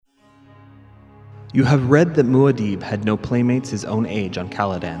You have read that Muad'Dib had no playmates his own age on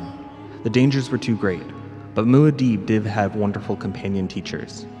Caladan. The dangers were too great, but Muad'Dib did have wonderful companion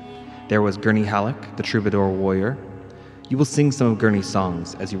teachers. There was Gurney Halleck, the troubadour warrior. You will sing some of Gurney's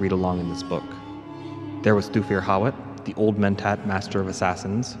songs as you read along in this book. There was Thufir Hawat, the old Mentat master of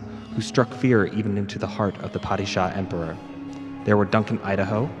assassins, who struck fear even into the heart of the Padishah Emperor. There were Duncan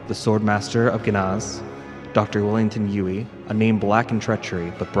Idaho, the swordmaster of Ganaz, Dr. Wellington Yui, a name black in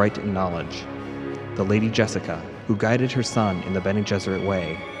treachery but bright in knowledge, the Lady Jessica, who guided her son in the Bene Gesserit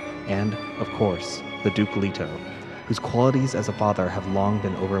way, and, of course, the Duke Leto, whose qualities as a father have long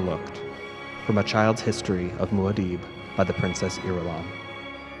been overlooked. From A Child's History of Muad'Dib by the Princess Irulan.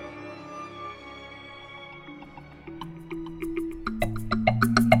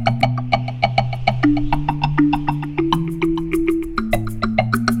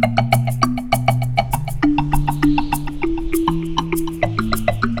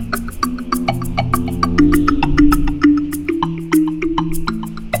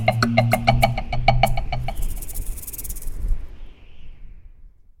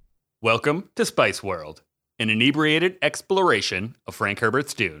 Welcome to Spice World, an inebriated exploration of Frank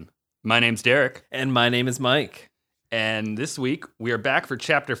Herbert's Dune. My name's Derek. And my name is Mike. And this week, we are back for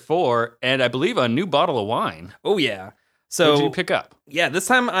Chapter 4, and I believe a new bottle of wine. Oh, yeah. So, what did you pick up? Yeah, this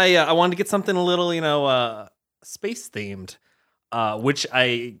time I wanted to get something a little, space-themed, which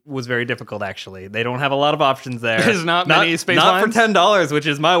was very difficult, actually. They don't have a lot of options there. There's not many space Not wines? for $10, which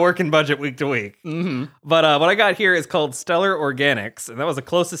is my working budget week to week. Mm-hmm. But what I got here is called Stellar Organics, and that was the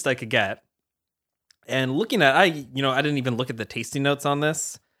closest I could get. And looking at, I didn't even look at the tasting notes on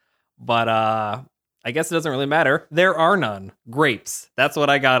this, but I guess it doesn't really matter. There are none. Grapes. That's what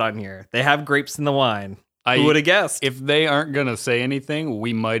I got on here. They have grapes in the wine. Who would have guessed? If they aren't going to say anything,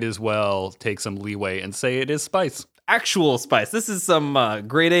 we might as well take some leeway and say it is spice. Actual spice. This is some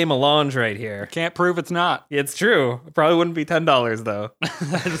grade A melange right here. Can't prove it's not. It's true. It probably wouldn't be $10 though.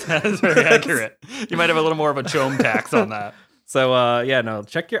 that is very accurate. You might have a little more of a chome tax on that. So,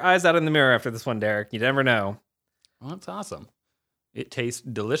 check your eyes out in the mirror after this one, Derek. You never know. Well, that's awesome. It tastes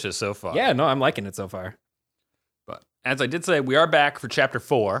delicious so far. Yeah, no, I'm liking it so far. But as I did say, we are back for Chapter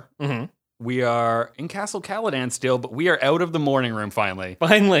 4. Mm-hmm. We are in Castle Caladan still, but we are out of the morning room finally.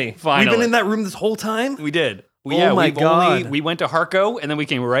 Finally. We've been in that room this whole time? We did. My God. We went to Harco, and then we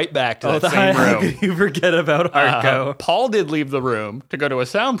came right back to that how same room. could you forget about Harco? Paul did leave the room to go to a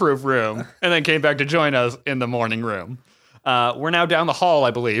soundproof room, and then came back to join us in the morning room. We're now down the hall,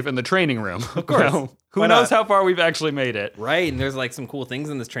 I believe, in the training room. Of course. So, who knows how far we've actually made it. Right, and there's like some cool things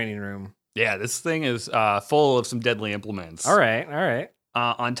in this training room. Yeah, this thing is full of some deadly implements. All right.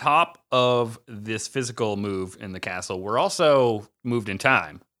 On top of this physical move in the castle, we're also moved in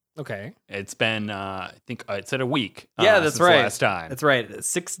time. Okay. It's been, I think, it said a week. Yeah, that's since right. Last time. That's right.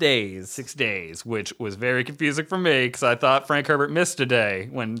 6 days. 6 days, which was very confusing for me because I thought Frank Herbert missed a day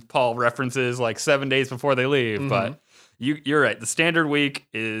when Paul references like 7 days before they leave. Mm-hmm. But you're right. The standard week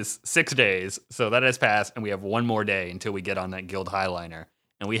is 6 days. So that has passed, and we have one more day until we get on that Guild Highliner.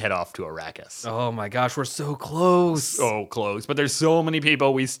 And we head off to Arrakis. Oh my gosh, we're so close. So close. But there's so many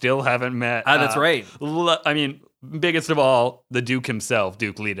people we still haven't met. That's right. Biggest of all, the Duke himself,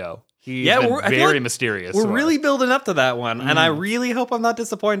 Duke Leto. He's I feel very like mysterious. We're really building up to that one, and I really hope I'm not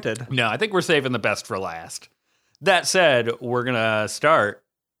disappointed. No, I think we're saving the best for last. That said, we're going to start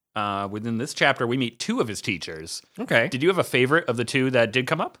within this chapter. We meet 2 of his teachers. Okay. Did you have a favorite of the 2 that did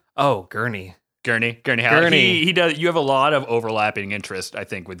come up? Oh, Gurney Halleck. Gurney. He does. You have a lot of overlapping interest, I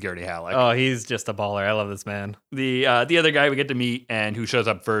think, with Gurney Halleck. Oh, he's just a baller. I love this man. The other guy we get to meet and who shows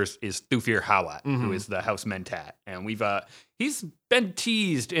up first is Thufir Hawat, Mm-hmm. who is the House Mentat, and he's been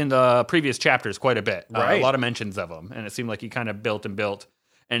teased in the previous chapters quite a bit. Right. A lot of mentions of him, and it seemed like he kind of built,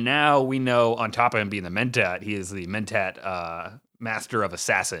 and now we know on top of him being the Mentat, he is the Mentat master of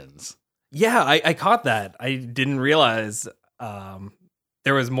assassins. Yeah, I caught that. I didn't realize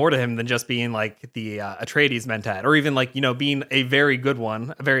there was more to him than just being like the Atreides Mentat, or even like, being a very good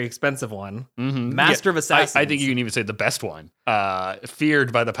one, a very expensive one. Mm-hmm. Master of Assassins. I think you can even say the best one.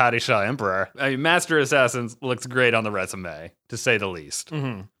 Feared by the Padishah Emperor. Master of Assassins looks great on the resume, to say the least.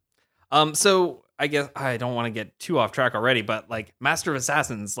 Mm-hmm. So I guess I don't want to get too off track already, but like Master of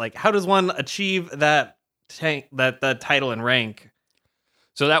Assassins, like how does one achieve that title and rank?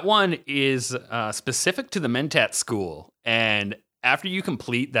 So that one is specific to the Mentat school, and after you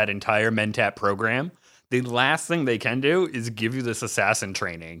complete that entire Mentat program, the last thing they can do is give you this assassin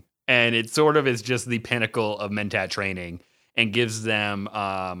training. And it sort of is just the pinnacle of Mentat training and gives them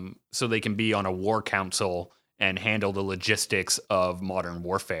so they can be on a war council and handle the logistics of modern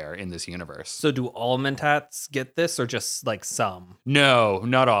warfare in this universe. So do all Mentats get this, or just like some? No,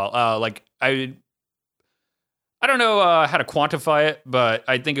 not all. I don't know how to quantify it, but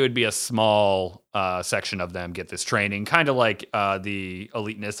I think it would be a small section of them get this training, kind of like the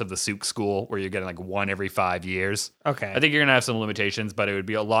eliteness of the Sook School, where you're getting like one every 5 years. Okay. I think you're gonna have some limitations, but it would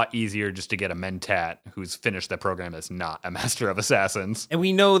be a lot easier just to get a Mentat who's finished the program as not a Master of Assassins. And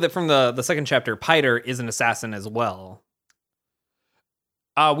we know that from the second chapter, Piter is an assassin as well.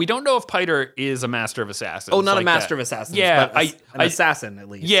 We don't know if Piter is a Master of Assassins. Oh, not like a Master that. of Assassins, Yeah, but an assassin at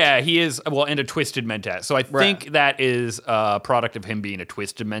least. Yeah, he is. Well, and a Twisted Mentat. So I think that is a product of him being a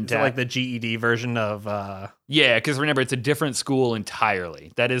Twisted Mentat. Is it like the GED version of... Yeah, because remember, it's a different school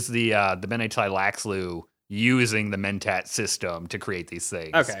entirely. That is the Bene Laxlu using the Mentat system to create these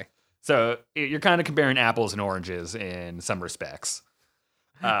things. Okay. So you're kind of comparing apples and oranges in some respects.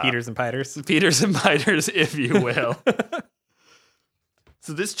 Peters and Piters. Peters and Piters, if you will.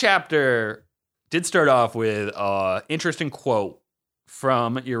 So this chapter did start off with an interesting quote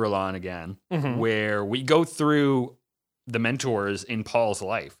from Irulan again, where we go through the mentors in Paul's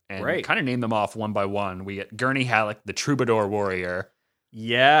life and kind of name them off one by one. We get Gurney Halleck, the troubadour warrior.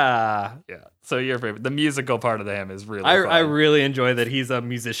 Yeah. Yeah. So your favorite, the musical part of him is really I fun. really enjoy that he's a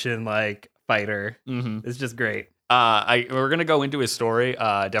musician, like, fighter. Mm-hmm. It's just great. We're going to go into his story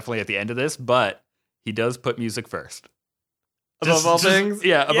definitely at the end of this, but he does put music first. Above all things?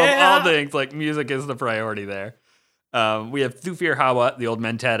 Yeah, above all things, like music is the priority there. We have Thufir Hawat, the old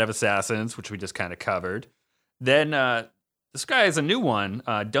Mentat of Assassins, which we just kind of covered. Then this guy is a new one,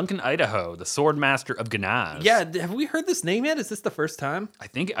 Duncan Idaho, the Sword Master of Ganaz. Yeah, have we heard this name yet? Is this the first time? I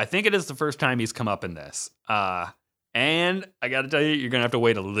think it is the first time he's come up in this. And I got to tell you, you're going to have to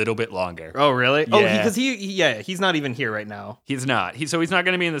wait a little bit longer. Oh, really? Yeah. Oh, because he's not even here right now. He's not. He's not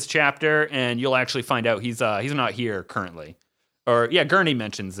going to be in this chapter, and you'll actually find out he's not here currently. Or yeah, Gurney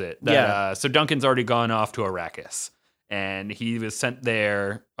mentions it. So Duncan's already gone off to Arrakis, and he was sent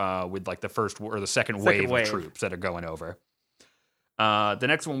there with like the first or the second wave of troops that are going over. The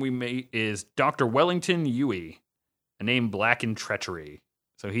next one we meet is Dr. Wellington Yui, a name black in treachery.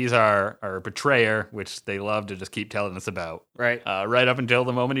 So he's our betrayer, which they love to just keep telling us about. Right. Right up until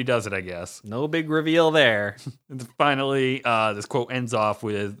the moment he does it, I guess. No big reveal there. And finally, this quote ends off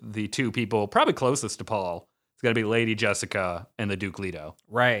with the two people probably closest to Paul. It's got to be Lady Jessica and the Duke Leto.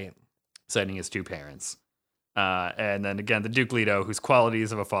 Right. Citing his two parents. And then again, the Duke Leto, whose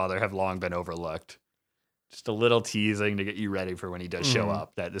qualities of a father have long been overlooked. Just a little teasing to get you ready for when he does show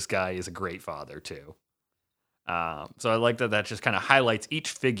up, that this guy is a great father, too. So I like that just kind of highlights each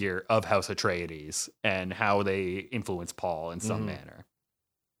figure of House Atreides and how they influence Paul in some manner.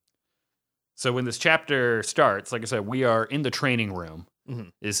 So when this chapter starts, like I said, we are in the training room.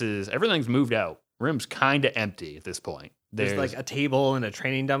 Everything's moved out. Room's kind of empty at this point. There's like a table and a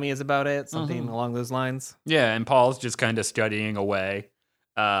training dummy is about it, something along those lines. Yeah, and Paul's just kind of studying away.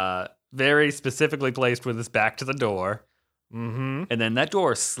 Very specifically placed with his back to the door. And then that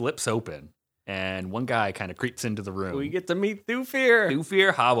door slips open, and one guy kind of creeps into the room. We get to meet Thufir.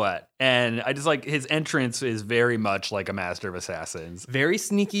 Thufir Hawat. And I just like his entrance is very much like a Master of Assassins. Very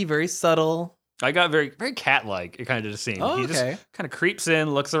sneaky, very subtle. I got very, very cat-like. It kind of just seemed. Oh, he just kind of creeps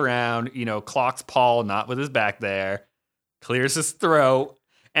in, looks around, clocks Paul not with his back there, clears his throat,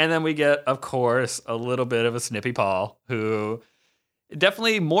 and then we get, of course, a little bit of a snippy Paul, who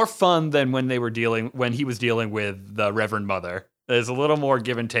definitely more fun than when he was dealing with the Reverend Mother. There's a little more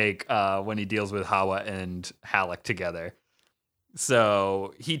give and take when he deals with Hawa and Halleck together.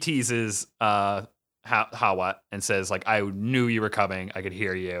 So he teases Hawa and says, like, I knew you were coming. I could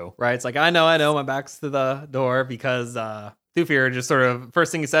hear you. Right. It's like, I know. My back's to the door because Thufir just sort of,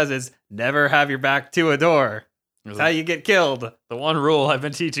 first thing he says is, never have your back to a door. That's how you get killed. The one rule I've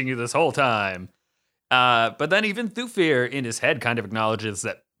been teaching you this whole time. But then even Thufir in his head kind of acknowledges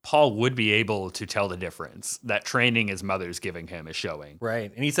that Paul would be able to tell the difference. That training his mother's giving him is showing.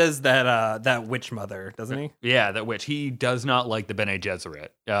 Right. And he says that witch mother, doesn't he? Yeah, that witch. He does not like the Bene Gesserit.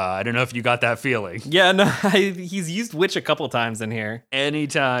 I don't know if you got that feeling. Yeah, no, he's used witch a couple times in here.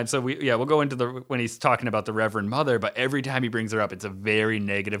 Anytime. So we'll go into when he's talking about the Reverend Mother, but every time he brings her up, it's a very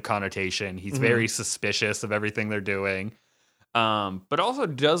negative connotation. He's very suspicious of everything they're doing. But also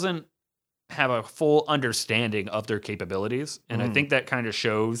doesn't have a full understanding of their capabilities. And I think that kind of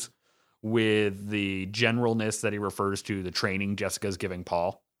shows with the generalness that he refers to the training Jessica's giving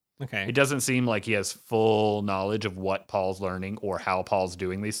Paul. Okay. It doesn't seem like he has full knowledge of what Paul's learning or how Paul's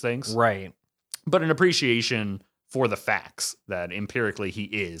doing these things. Right. But an appreciation for the facts that empirically he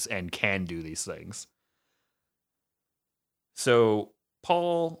is and can do these things. So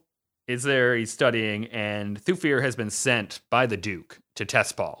Paul is there, he's studying, and Thufir has been sent by the Duke to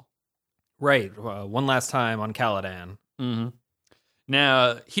test Paul. Right. One last time on Caladan.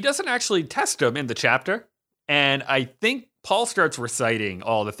 Now, he doesn't actually test him in the chapter, And I think Paul starts reciting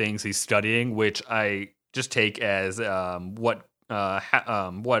all the things he's studying, which I just take as what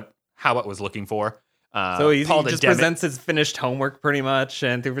Howat was looking for. So he Paul just to demo- presents his finished homework pretty much,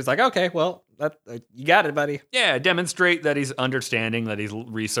 and Thufir's like, okay, well, you got it, buddy. Yeah, demonstrate that he's understanding, that he's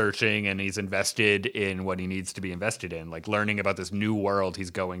researching, and he's invested in what he needs to be invested in, like learning about this new world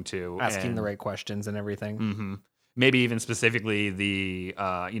he's going to. Asking the right questions and everything. Mm-hmm. Maybe even specifically the,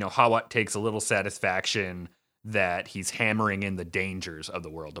 Hawat takes a little satisfaction that he's hammering in the dangers of the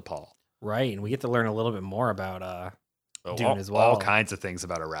world to Paul. Right, and we get to learn a little bit more about Dune as well. All kinds of things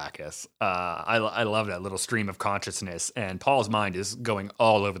about Arrakis. I love that little stream of consciousness, and Paul's mind is going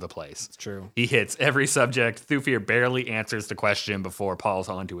all over the place. It's true. He hits every subject. Thufir barely answers the question before Paul's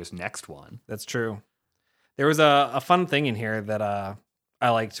on to his next one. That's true. There was a fun thing in here that I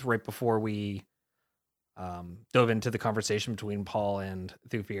liked right before we dove into the conversation between Paul and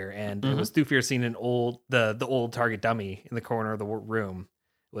Thufir, and it was Thufir seeing the old target dummy in the corner of the room.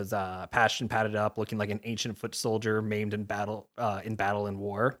 Was patched and padded up, looking like an ancient foot soldier maimed in battle and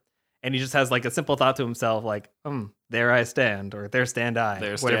war. And he just has like a simple thought to himself, like, there I stand, or there stand I.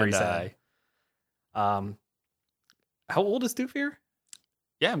 There whatever stand he I. said. How old is Thufir?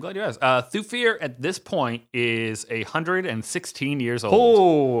 Yeah, I'm glad you asked. Thufir at this point is 116 years old.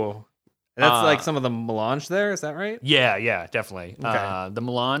 Oh, that's like some of the melange there. Is that right? Yeah, definitely. Okay. The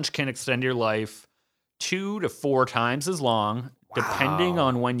melange can extend your life 2 to 4 times as long, depending Wow.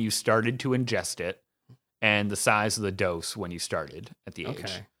 on when you started to ingest it and the size of the dose when you started at the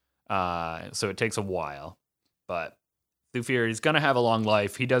age. Okay. So it takes a while, but Thufir is going to have a long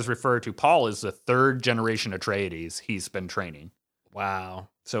life. He does refer to Paul as the 3rd generation Atreides he's been training. Wow.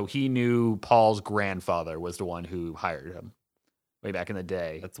 So he knew Paul's grandfather was the one who hired him way back in the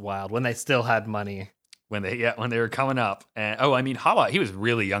day. That's wild. When they still had money. When they were coming up. And Hawat, he was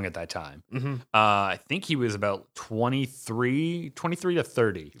really young at that time. Mm-hmm. I think he was about 23 to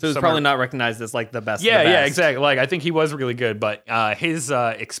 30. So he's probably not recognized as like the best. Yeah, of the best. exactly. Like I think he was really good, but his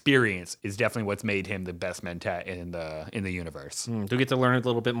experience is definitely what's made him the best mentat in the universe. Do we get to learn a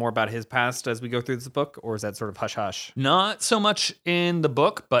little bit more about his past as we go through this book, or is that sort of hush hush? Not so much in the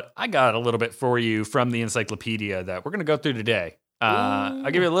book, but I got a little bit for you from the encyclopedia that we're going to go through today.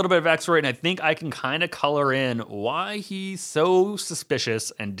 I'll give you a little bit of backstory, and I think I can kind of color in why he's so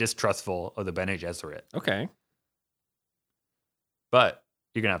suspicious and distrustful of the Bene Gesserit. Okay. But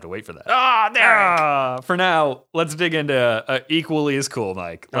you're going to have to wait for that. For now, let's dig into equally as cool,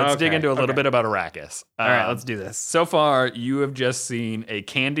 Mike. Let's dig into a little bit about Arrakis. All right, let's do this. So far, you have just seen a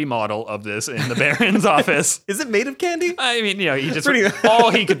candy model of this in the Baron's office. Is it made of candy? I mean, he just Pretty- all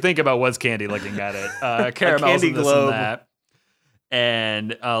he could think about was candy looking at it. Caramels candy and this globe. and that.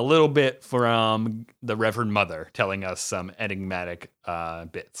 And a little bit from the Reverend Mother telling us some enigmatic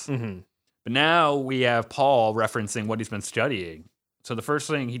bits. Mm-hmm. But now we have Paul referencing what he's been studying. So the first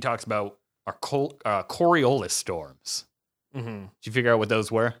thing he talks about are Coriolis storms. Mm-hmm. Did you figure out what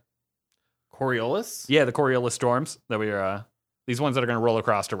those were? Coriolis? Yeah, the Coriolis storms that we are these ones that are going to roll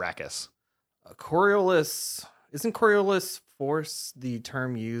across Arrakis. Coriolis. Isn't Coriolis force the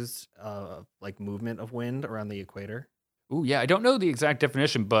term used like movement of wind around the equator? Ooh, yeah, I don't know the exact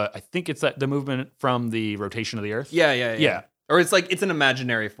definition, but I think it's the movement from the rotation of the Earth. Yeah. Or it's like it's an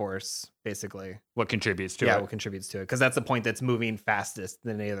imaginary force, basically. What contributes to Yeah, it. what contributes to it. Because that's the point that's moving fastest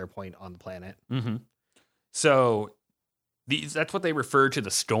than any other point on the planet. Mm-hmm. So that's what they refer to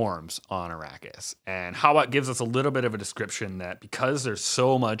the storms on Arrakis. And Hawat gives us a little bit of a description that because there's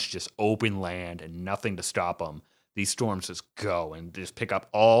so much just open land and nothing to stop them, these storms just go and just pick up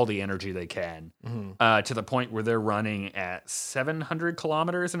all the energy they can to the point where they're running at 700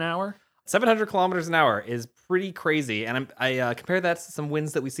 kilometers an hour. 700 kilometers an hour is pretty crazy. And I compare that to some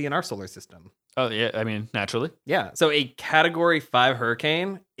winds that we see in our solar system. Oh, yeah. I mean, naturally. Yeah. So a Category 5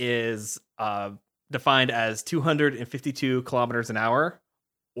 hurricane is defined as 252 kilometers an hour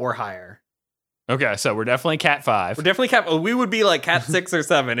or higher. Okay, so we're definitely Cat 5. We're definitely we would be like Cat 6 or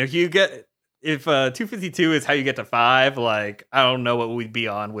 7. If 252 is how you get to 5, like, I don't know what we'd be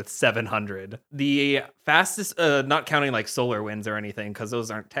on with 700. The fastest, not counting like solar winds or anything, because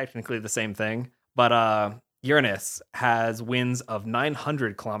those aren't technically the same thing, but Uranus has winds of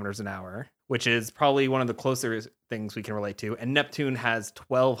 900 kilometers an hour, which is probably one of the closer things we can relate to. And Neptune has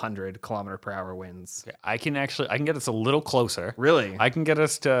 1,200 kilometer per hour winds. Okay, I can get us a little closer. Really? I can get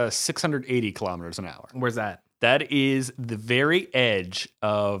us to 680 kilometers an hour. Where's that? That is the very edge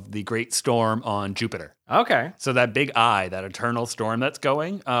of the great storm on Jupiter. Okay. So that big eye, that eternal storm that's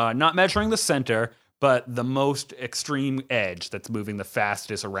going, not measuring the center, but the most extreme edge that's moving the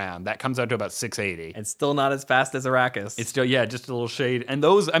fastest around, that comes out to about 680. And still not as fast as Arrakis. It's still, just a little shade. And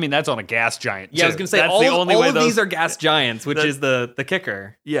those, I mean, that's on a gas giant. Yeah, I was too. going to say, That's all of these are gas giants, which that- is the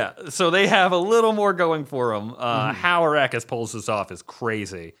kicker. Yeah, so they have a little more going for them. How Arrakis pulls this off is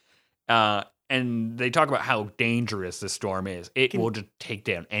crazy. And they talk about how dangerous this storm is. It will just take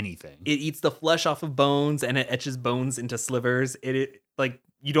down anything. It eats the flesh off of bones, and it etches bones into slivers. It like,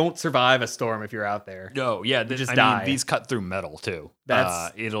 you don't survive a storm if you're out there. No, yeah, just I die. mean, these cut through metal too.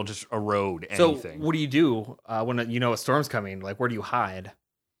 That's- It'll just erode So anything. what do you do when you know a storm's coming? Like, where do you hide?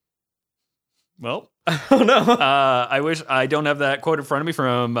 Well, Oh no. I wish I don't have that quote in front of me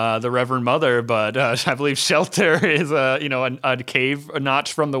from the Reverend Mother, but I believe shelter is a cave a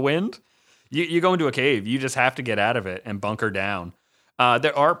notch from the wind. You go into a cave, you just have to get out of it and bunker down.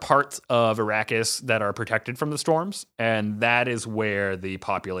 There are parts of Arrakis that are protected from the storms, and that is where the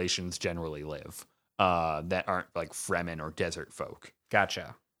populations generally live. That aren't like Fremen or desert folk.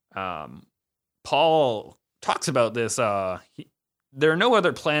 Gotcha. Paul talks about this. There are no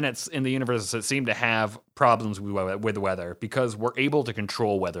other planets in the universe that seem to have problems with weather because we're able to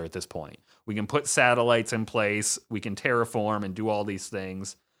control weather at this point. We can put satellites in place, we can terraform and do all these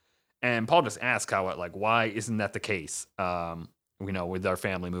things. And Paul just asks Hawat, like, why isn't that the case? With our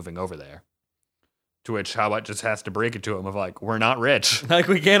family moving over there. To which Hawat just has to break it to him of like, we're not rich. Like,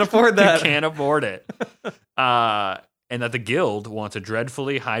 we can't afford that. We can't afford it. And that the guild wants a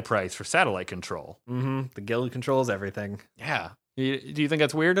dreadfully high price for satellite control. Mm-hmm. The guild controls everything. Yeah. Do you think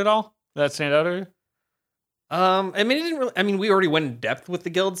that's weird at all? That stand out to you? I mean, it didn't really. I mean, we already went in depth with the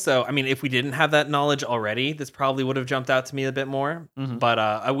guild, so I mean, if we didn't have that knowledge already, this probably would have jumped out to me a bit more. Mhm.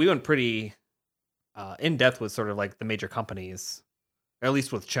 But we went pretty in depth with sort of like the major companies, or at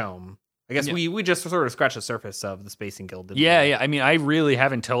least with CHOAM. I guess Yeah. we just sort of scratched the surface of the Spacing Guild. Didn't we? Yeah. I mean, I really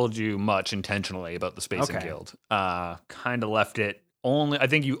haven't told you much intentionally about the Spacing Okay. Guild. Kind of left it only. I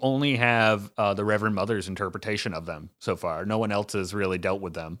think you only have the Reverend Mother's interpretation of them so far. No one else has really dealt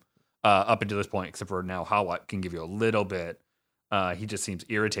with them up until this point, except for now. Hawat can give you a little bit. He just seems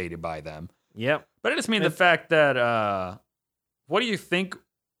irritated by them. Yep. But I just mean the fact that what do you think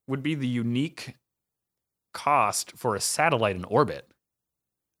would be the unique cost for a satellite in orbit?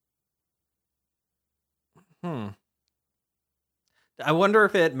 I wonder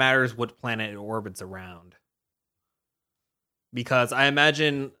if it matters what planet it orbits around. Because I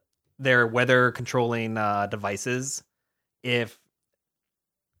imagine their weather controlling devices, if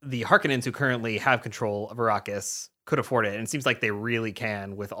the Harkonnens who currently have control of Arrakis could afford it, and it seems like they really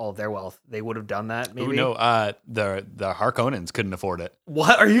can with all of their wealth, they would have done that, maybe? Ooh, no, the Harkonnens couldn't afford it.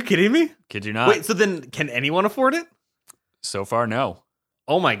 What? Are you kidding me? Kid you not? Wait, so then can anyone afford it? So far, no.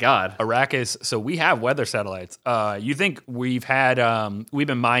 Oh my god. Arrakis, so we have weather satellites. You think we've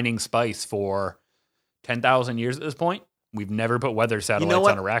been mining spice for 10,000 years at this point? We've never put weather satellites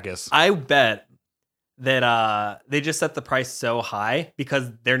what? on Arrakis. I bet that they just set the price so high because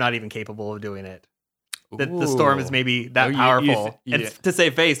they're not even capable of doing it. That the storm is maybe that Oh, you powerful. th- And yeah. to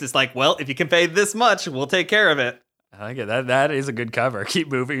save face, it's like, well, if you can pay this much, we'll take care of it. I like it. That is a good cover. Keep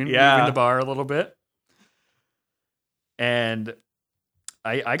moving Yeah. the bar a little bit. And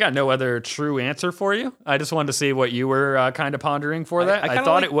I got no other true answer for you. I just wanted to see what you were kind of pondering for that. I I kinda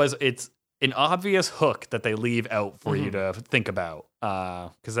thought like- it's an obvious hook that they leave out for you to think about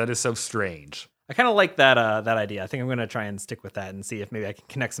because that is so strange. I kind of like that idea. I think I'm going to try and stick with that and see if maybe I can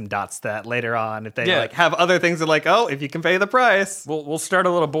connect some dots to that later on. If they Yeah. like have other things that like, oh, if you can pay the price. We'll start a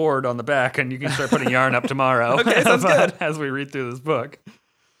little board on the back, and you can start putting yarn up tomorrow. Okay, sounds good. As we read through this book.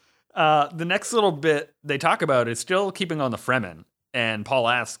 The next little bit they talk about is still keeping on the Fremen, and Paul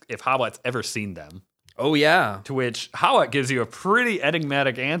asks if Hawat's ever seen them. Oh yeah. To which Hawat gives you a pretty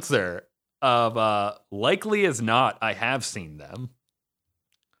enigmatic answer of likely as not, I have seen them.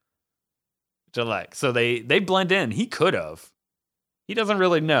 So they blend in. He could have. He doesn't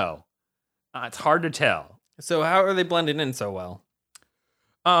really know. It's hard to tell. So how are they blending in so well?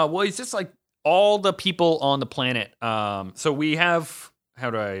 Well, it's just like all the people on the planet. So we have,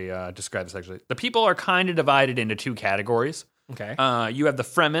 how do I describe this actually? The people are kind of divided into two categories. Okay. You have the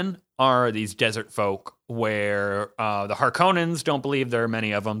Fremen are these desert folk where the Harkonnens don't believe there are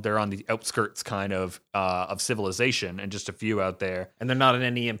many of them. They're on the outskirts kind of civilization and just a few out there. And they're not in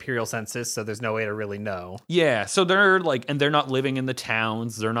any imperial census, so there's no way to really know. Yeah, so they're like, and they're not living in the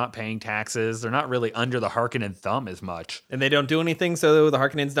towns. They're not paying taxes. They're not really under the Harkonnen thumb as much. And they don't do anything, so the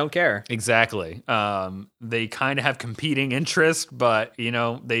Harkonnens don't care. Exactly. They kind of have competing interests, but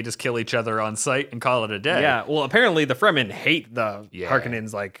they just kill each other on sight and call it a day. Yeah, well, apparently the Fremen hate the Yeah.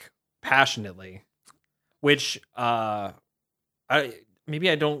 Harkonnens like passionately, which I maybe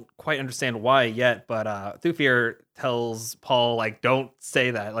I don't quite understand why yet, but Thufir tells Paul, like, don't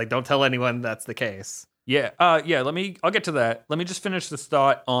say that. Like, don't tell anyone that's the case. Yeah, I'll get to that. Let me just finish this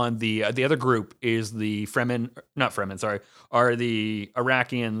thought on the other group is the are the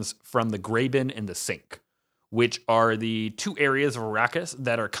Arakians from the Graben and the Sink, which are the two areas of Arrakis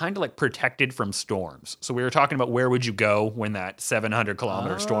that are kind of like protected from storms. So we were talking about where would you go when that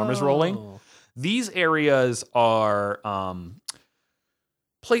 700-kilometer storm is rolling. These areas are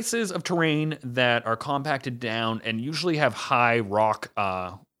places of terrain that are compacted down and usually have high rock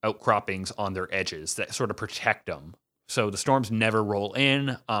outcroppings on their edges that sort of protect them. So the storms never roll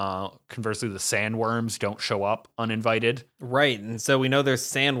in. Conversely, the sandworms don't show up uninvited. Right, and so we know there's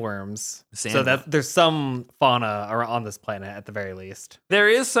sandworms. So that there's some fauna on this planet at the very least. There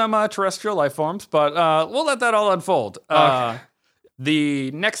is some terrestrial life forms, but we'll let that all unfold. Okay. The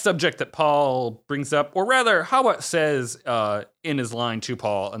next subject that Paul brings up, or rather, how it says in his line to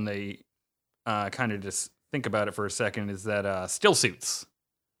Paul, and they kind of just think about it for a second, is that still suits.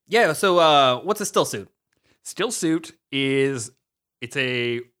 Yeah, so what's a still suit? Still suit it's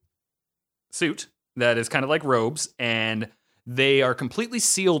a suit that is kind of like robes, and they are completely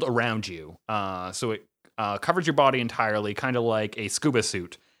sealed around you. So it covers your body entirely, kind of like a scuba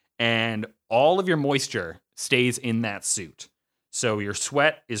suit, and all of your moisture stays in that suit. So your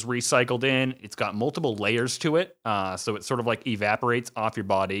sweat is recycled in. It's got multiple layers to it. So it sort of like evaporates off your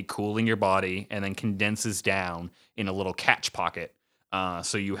body, cooling your body, and then condenses down in a little catch pocket.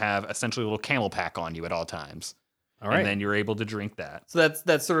 So you have essentially a little camel pack on you at all times. All right. And then you're able to drink that. So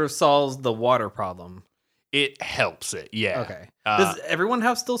that sort of solves the water problem. It helps it, yeah. Okay. Does everyone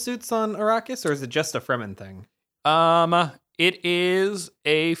have still suits on Arrakis, or is it just a Fremen thing? It is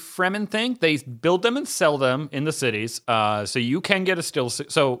a Fremen thing. They build them and sell them in the cities. So you can get a still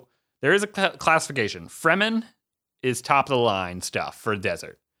suit. So there is a classification. Fremen is top of the line stuff for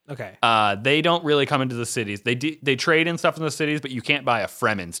desert. Okay. They don't really come into the cities. They trade in stuff in the cities, but you can't buy a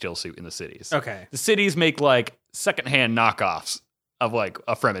Fremen still suit in the cities. Okay. The cities make like secondhand knockoffs of like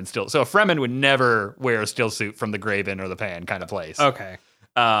a Fremen still. So a Fremen would never wear a still suit from the Graven or the Pan kind of place. Okay.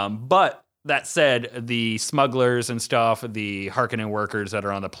 But that said, the smugglers and stuff, the Harkonnen workers that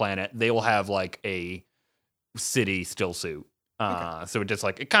are on the planet, they will have like a city still suit. So it just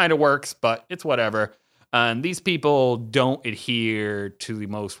like, it kind of works, but it's whatever. And these people don't adhere to the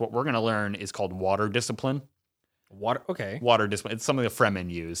most, what we're going to learn is called water discipline. Okay. Water discipline. It's something the Fremen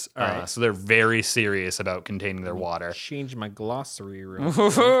use. All right. So they're very serious about containing their water. Change my glossary real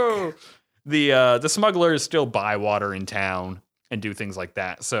quick. The smugglers still buy water in town and do things like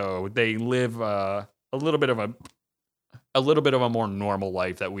that. So they live a little bit of a more normal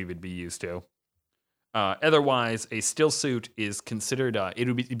life that we would be used to. Otherwise, a still suit is considered,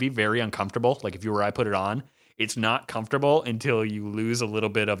 it'd be very uncomfortable. Like if you or I put it on, it's not comfortable until you lose a little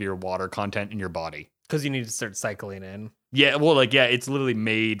bit of your water content in your body. Because you need to start cycling in. Yeah, well, it's literally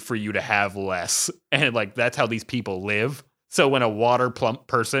made for you to have less. And like, that's how these people live. So when a water plump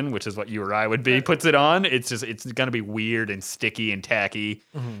person, which is what you or I would be, puts it on, it's going to be weird and sticky and tacky.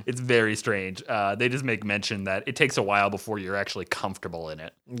 Mm-hmm. It's very strange. They just make mention that it takes a while before you're actually comfortable in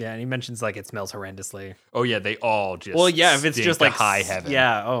it. Yeah, and he mentions like it smells horrendously. Oh yeah, they all just if it's just like high heaven.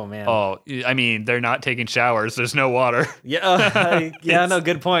 Yeah, oh man. Oh, I mean, they're not taking showers. There's no water. Yeah, no,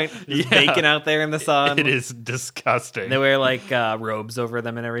 good point. Just baking out there in the sun. It is disgusting. They wear like robes over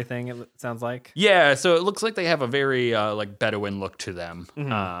them and everything, it sounds like. Yeah, so it looks like they have a very like Bedouin look to them,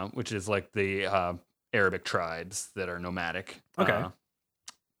 mm-hmm. Which is like the Arabic tribes that are nomadic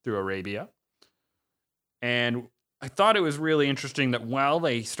through Arabia. And I thought it was really interesting that while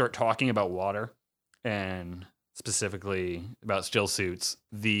they start talking about water and specifically about still suits,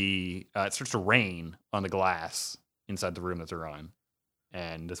 it starts to rain on the glass inside the room that they're on.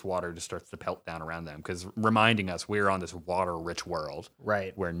 And this water just starts to pelt down around them because reminding us we're on this water-rich world.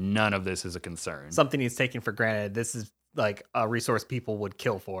 Right. Where none of this is a concern. Something he's taken for granted. This is like a resource people would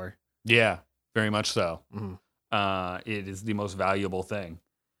kill for. Yeah, very much so. Mm-hmm. It is the most valuable thing.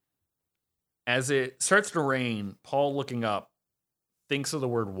 As it starts to rain, Paul, looking up, thinks of the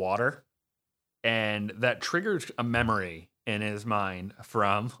word water, and that triggers a memory in his mind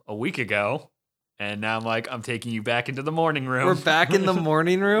from a week ago. And now I'm taking you back into the morning room. We're back in the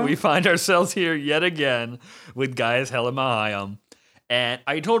morning room? We find ourselves here yet again with Gaius Helen Mahayim. And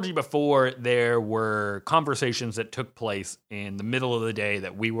I told you before there were conversations that took place in the middle of the day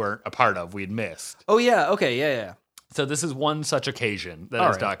that we weren't a part of. We'd missed. Oh, yeah. Okay. Yeah. So this is one such occasion that I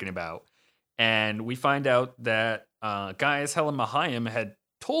was talking about. And we find out that Gaius Helen Mahayim had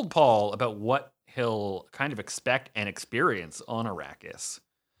told Paul about what he'll kind of expect and experience on Arrakis.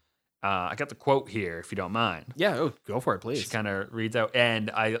 I got the quote here, if you don't mind. Yeah, go for it, please. She kind of reads out,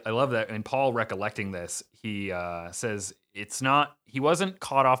 and I love that. And Paul recollecting this, he says he wasn't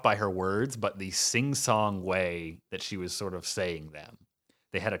caught off by her words, but the sing-song way that she was sort of saying them.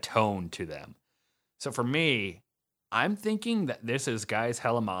 They had a tone to them. So for me, I'm thinking that this is Gaius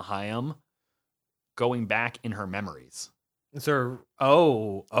Hela Mahayam going back in her memories. So,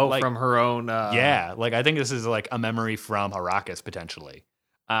 Like- from her own. Yeah, like I think this is like a memory from Arrakis potentially.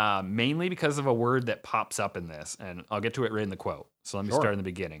 Mainly because of a word that pops up in this, and I'll get to it right in the quote. So let me Sure. start in the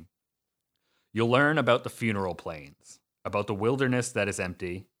beginning. You'll learn about the funeral plains, about the wilderness that is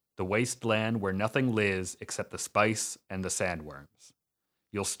empty, the wasteland where nothing lives except the spice and the sandworms.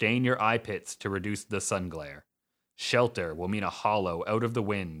 You'll stain your eye pits to reduce the sun glare. Shelter will mean a hollow out of the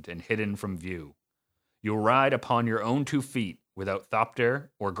wind and hidden from view. You'll ride upon your own 2 feet without thopter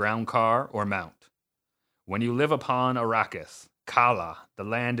or ground car or mount. When you live upon Arrakis, Kala, the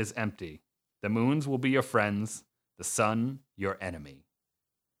land is empty. The moons will be your friends, the sun your enemy.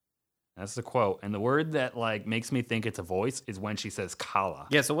 That's the quote. And the word that like makes me think it's a voice is when she says Kala.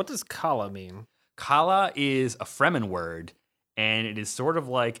 Yeah, so what does Kala mean? Kala is a Fremen word, and it is sort of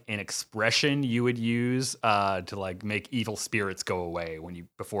like an expression you would use to like make evil spirits go away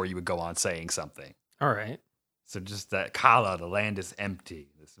before you would go on saying something. All right. So just that Kala, the land is empty,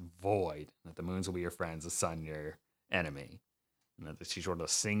 this void, that the moons will be your friends, the sun your enemy. And that she sort of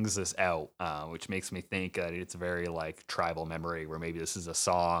sings this out, which makes me think that it's a very like tribal memory where maybe this is a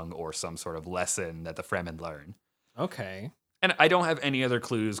song or some sort of lesson that the Fremen learn. Okay. And I don't have any other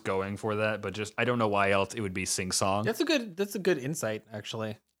clues going for that, but just I don't know why else it would be sing song. That's a good insight,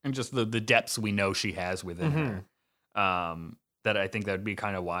 actually. And just the depths we know she has within her. That I think that would be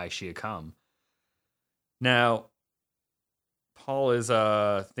kind of why she had come. Now, Paul is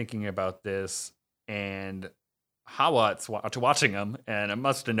thinking about this, and Hawat's watching him, and I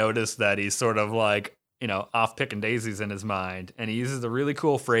must have noticed that he's sort of like, off picking daisies in his mind, and he uses a really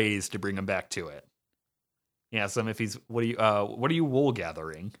cool phrase to bring him back to it. Yeah, so if he's, what are you wool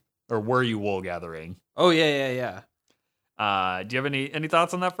gathering? Or were you wool gathering? Oh, yeah. Do you have any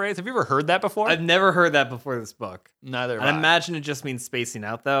thoughts on that phrase? Have you ever heard that before? I've never heard that before this book. Neither have I I. imagine it just means spacing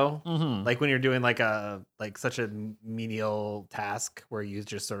out, though. Mhm. Like when you're doing like such a menial task where you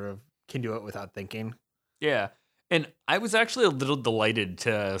just sort of can do it without thinking. Yeah. And I was actually a little delighted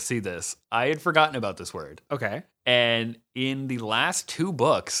to see this. I had forgotten about this word. Okay. And in the last 2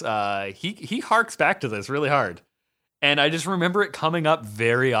 books, he harks back to this really hard. And I just remember it coming up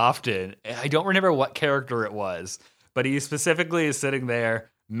very often. I don't remember what character it was, but he specifically is sitting there,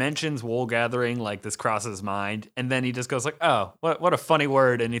 mentions wool gathering, like this crosses his mind, and then he just goes like, oh, what a funny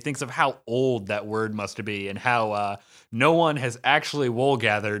word. And he thinks of how old that word must be and how no one has actually wool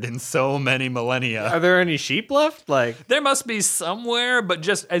gathered in so many millennia. Are there any sheep left? Like, There must be somewhere, but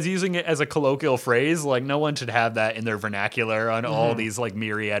just as using it as a colloquial phrase, like no one should have that in their vernacular on all these like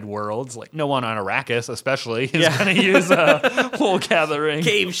myriad worlds. Like no one on Arrakis, especially, is going to use wool gathering.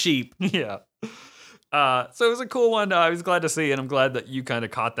 cave sheep. Yeah. So it was a cool one. I was glad to see, and I'm glad that you kind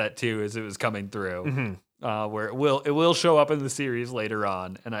of caught that too as it was coming through. Where it will show up in the series later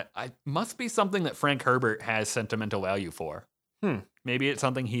on, and I must be something that Frank Herbert has sentimental value for. Maybe it's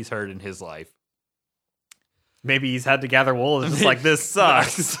something he's heard in his life. Maybe he's had to gather wool. It's just like, this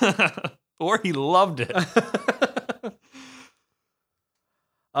sucks. Or he loved it.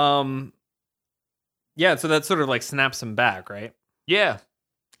 Yeah, so that sort of like snaps him back, right? Yeah.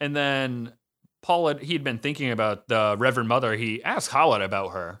 And then he'd been thinking about the Reverend Mother. He asked Hawat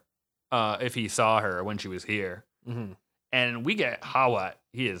about her, if he saw her when she was here. And we get Hawat.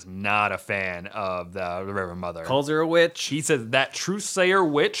 He is not a fan of the Reverend Mother. Calls her a witch. He says, that Truthsayer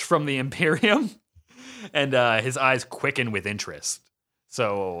witch from the Imperium. And his eyes quicken with interest.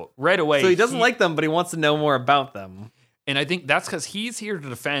 So right away. So he doesn't like them, but he wants to know more about them. And I think that's because he's here to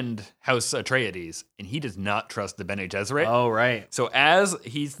defend House Atreides, and he does not trust the Bene Gesserit. Oh, right. So as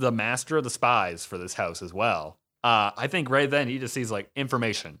he's the master of the spies for this house as well, I think right then he just sees like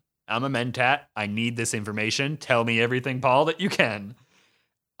information. I'm a Mentat. I need this information. Tell me everything, Paul, that you can.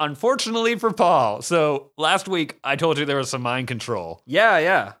 Unfortunately for Paul. So last week I told you there was some mind control.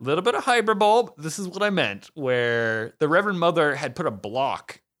 Yeah. A little bit of hyperbole. This is what I meant, where the Reverend Mother had put a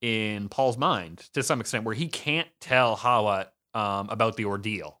block in Paul's mind to some extent where he can't tell Hawat about the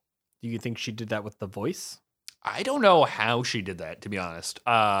ordeal. Do you think she did that with the voice? I don't know how she did that, to be honest.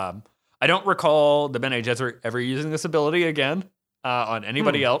 I don't recall the Bene Gesserit ever using this ability again on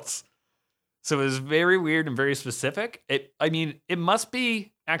anybody else. So it was very weird and very specific. It must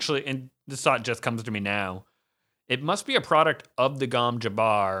be, actually, and this thought just comes to me now, it must be a product of the Gom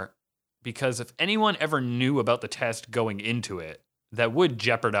Jabbar, because if anyone ever knew about the test going into it, that would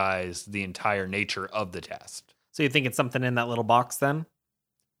jeopardize the entire nature of the test. So you think it's something in that little box then?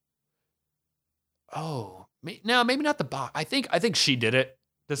 Oh, no, maybe not the box. I think she did it.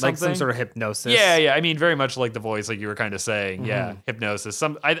 To Like some something. sort of hypnosis? Yeah. I mean, very much like the voice, like you were kind of saying. Yeah, Mhm. hypnosis.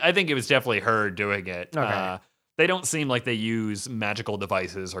 I think it was definitely her doing it. Okay. They don't seem like they use magical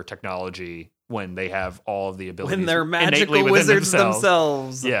devices or technology when they have all of the abilities. When they're innately magical within wizards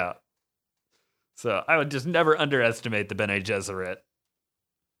themselves. Yeah. So I would just never underestimate the Bene Gesserit.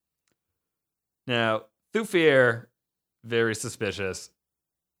 Now, Thufir, very suspicious.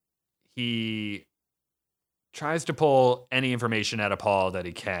 He tries to pull any information out of Paul that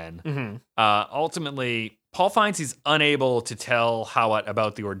he can. Mm-hmm. Ultimately, Paul finds he's unable to tell Hawat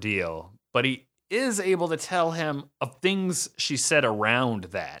about the ordeal, but he is able to tell him of things she said around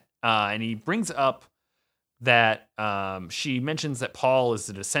that. And he brings up that she mentions that Paul is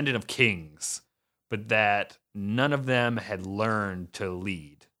the descendant of kings, but that none of them had learned to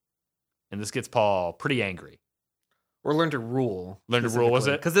lead. And this gets Paul pretty angry. Or learn to rule. Learn to rule, was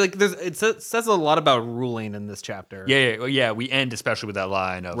it? Because like, it says a lot about ruling in this chapter. Yeah. We end especially with that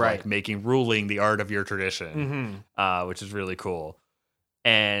line of Right. like making ruling the art of your tradition, which is really cool.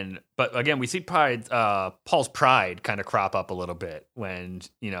 But again, we see Paul's pride kind of crop up a little bit when,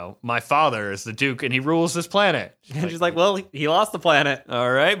 my father is the Duke and he rules this planet. And she's like, well, he lost the planet.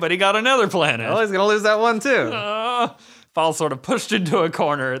 All right, but he got another planet. Oh, he's going to lose that one too. Paul's sort of pushed into a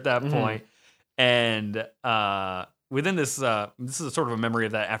corner at that point. And within this is a sort of a memory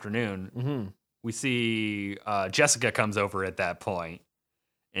of that afternoon. We see Jessica comes over at that point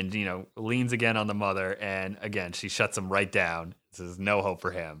and, leans again on the mother. And again, she shuts him right down. Says no hope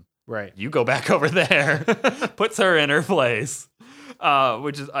for him. Right. You go back over there. Puts her in her place.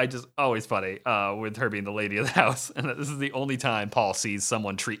 Which is just always funny with her being the lady of the house. And this is the only time Paul sees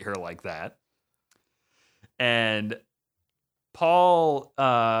someone treat her like that. And Paul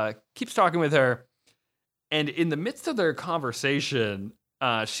keeps talking with her. And in the midst of their conversation,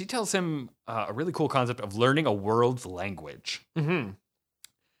 she tells him a really cool concept of learning a world's language.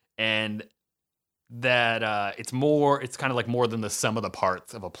 And that it's kind of like more than the sum of the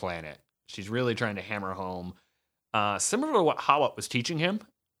parts of a planet. She's really trying to hammer home, similar to what Hawat was teaching him,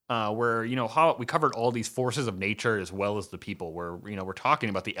 where, Hawat, we covered all these forces of nature as well as the people, where, we're talking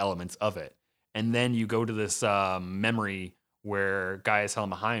about the elements of it. And then you go to this memory where Gaius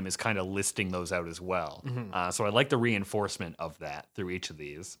Helmaheim is kind of listing those out as well. So I like the reinforcement of that through each of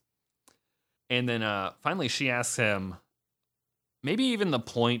these. And then finally she asks him, maybe even the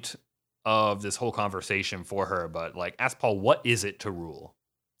point of this whole conversation for her, but like, ask Paul, what is it to rule?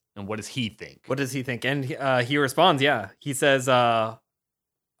 And what does he think? What does he think? And he responds, he says,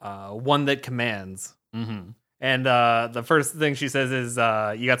 one that commands. And the first thing she says is,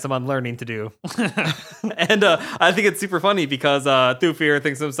 you got some unlearning to do. And I think it's super funny because Thufir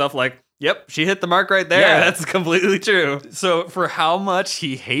thinks to himself like, yep, she hit the mark right there. Yeah. That's completely true. So for how much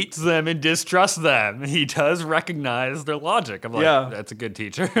he hates them and distrusts them, he does recognize their logic. I'm like, that's a good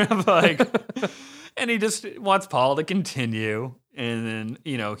teacher. I'm like, and he just wants Paul to continue. And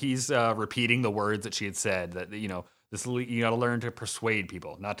then, he's repeating the words that she had said that, you got to learn to persuade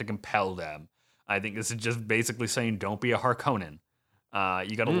people, not to compel them. I think this is just basically saying, don't be a Harkonnen.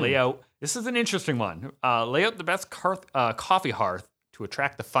 You got to lay out, this is an interesting one, lay out the best coffee hearth to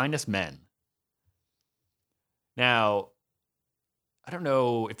attract the finest men. Now, I don't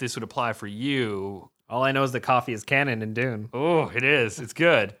know if this would apply for you. All I know is that coffee is canon in Dune. Oh, it is. It's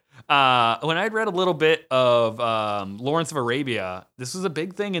good. When I'd read a little bit of Lawrence of Arabia, this was a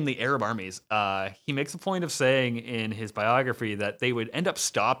big thing in the Arab armies. He makes a point of saying in his biography that they would end up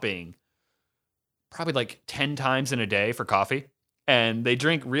stopping probably like 10 times in a day for coffee. And they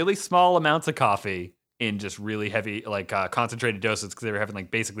drink really small amounts of coffee in just really heavy, like concentrated doses because they were having like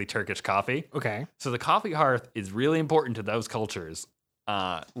basically Turkish coffee. Okay. So the coffee hearth is really important to those cultures,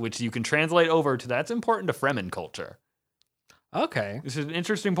 which you can translate over to that's important to Fremen culture. Okay. This is an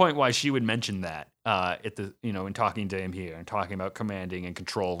interesting point why she would mention that at the, in talking to him here and talking about commanding and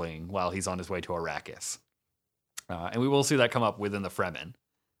controlling while he's on his way to Arrakis. And we will see that come up within the Fremen.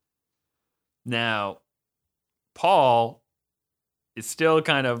 Now, Paul is still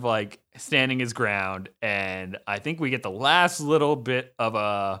kind of like standing his ground, and I think we get the last little bit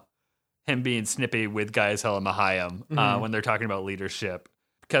of him being snippy with Gaius Helmaheim when they're talking about leadership.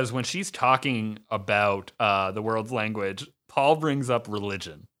 Because when she's talking about the world's language, Paul brings up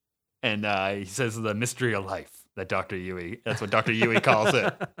religion, and he says the mystery of life. That's what Dr. Yueh calls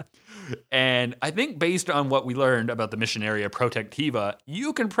it. And I think based on what we learned about the Missionaria Protectiva,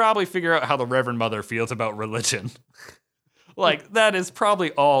 you can probably figure out how the Reverend Mother feels about religion. Like, that is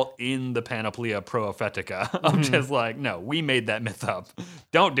probably all in the Panoplia Prophetica. I'm just like, no, we made that myth up.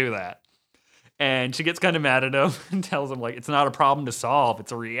 Don't do that. And she gets kind of mad at him and tells him, like, it's not a problem to solve.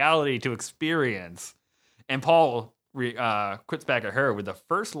 It's a reality to experience. And Paul quits back at her with the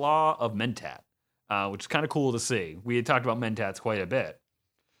first law of Mentat, which is kind of cool to see. We had talked about Mentats quite a bit.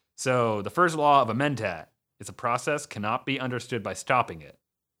 So the first law of a Mentat is a process cannot be understood by stopping it.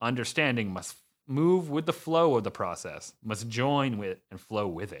 Understanding must move with the flow of the process, must join with and flow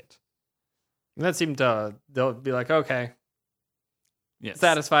with it. And that seemed to, they'll be like, okay, Yes.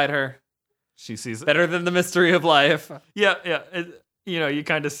 satisfied her. She sees it. Better than the mystery of life. Yeah. You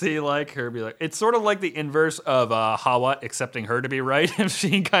kind of see like her be like, it's sort of like the inverse of Hawa accepting her to be right, and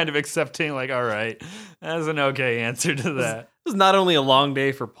she kind of accepting like, all right, that's an okay answer to that. It was not only a long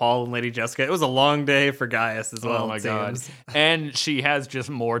day for Paul and Lady Jessica, it was a long day for Gaius as well. Oh my it god! seems. And she has just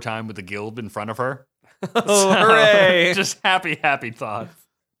more time with the guild in front of her. Oh, hooray! Just happy thoughts.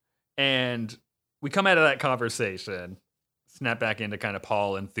 And we come out of that conversation, snap back into kind of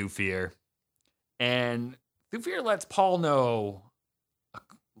Paul and Thufir. And Thufir lets Paul know a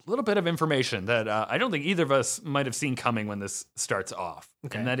little bit of information that I don't think either of us might have seen coming when this starts off.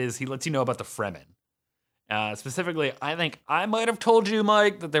 Okay. And that is, he lets you know about the Fremen. Specifically, I think I might have told you,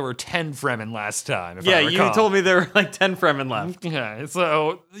 Mike, that there were 10 Fremen last time. If I You recall. told me there were like 10 Fremen left. Okay,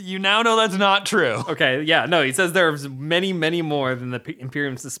 so you now know that's not true. Okay, yeah, no, he says there's many, many more than the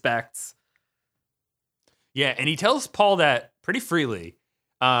Imperium suspects. Yeah, and he tells Paul that pretty freely.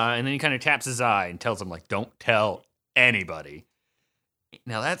 And then he kind of taps his eye and tells him, like, don't tell anybody.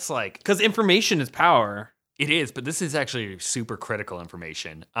 Now, that's like... Because information is power. It is, but this is actually super critical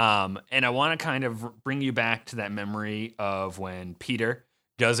information. And I want to kind of bring you back to that memory of when Peter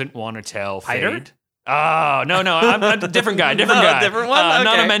doesn't want to tell Piter? Fade. Oh, no, I'm a different guy, No, guy. a different one?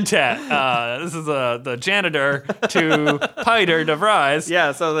 Not a Okay. Mentat. This is the janitor to Piter DeVries.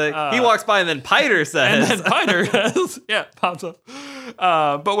 Yeah, so he walks by and then Piter says. And then Piter pops up.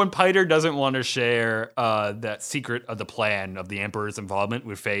 But when Piter doesn't want to share that secret of the plan of the Emperor's involvement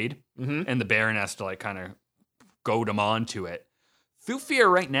with Fade, and the Baron has to like kind of goad him on to it,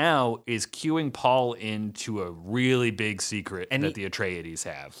 Thufir right now is cueing Paul into a really big secret that the Atreides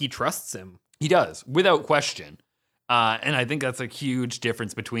have. He trusts him. He does, without question. And I think that's a huge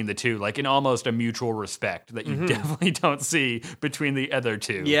difference between the two, like in almost a mutual respect that you definitely don't see between the other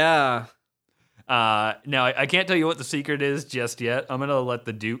two. Yeah. Now, I can't tell you what the secret is just yet. I'm going to let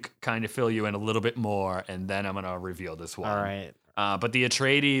the Duke kind of fill you in a little bit more, and then I'm going to reveal this one. All right. But the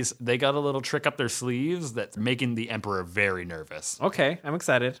Atreides, they got a little trick up their sleeves that's making the Emperor very nervous. Okay, I'm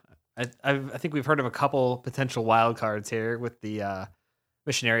excited. I think we've heard of a couple potential wild cards here with the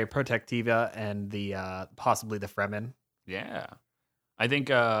Missionaria Protectiva and the possibly the Fremen. Yeah. I think,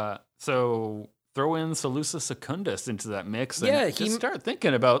 so throw in Salusa Secundus into that mix and just start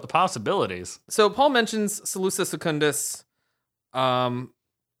thinking about the possibilities. So Paul mentions Salusa Secundus.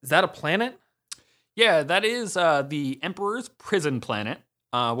 Is that a planet? Yeah, that is the Emperor's prison planet.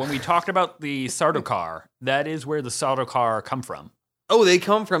 When we talked about the Sardaukar, that is where the Sardaukar come from. Oh, they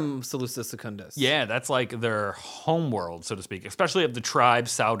come from Salusa Secundus. Yeah, that's like their home world, so to speak, especially of the tribe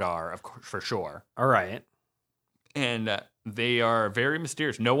Saudar, of course, for sure. All right. And they are very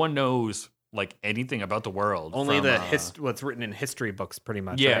mysterious. No one knows like anything about the world. Only from, what's written in history books, pretty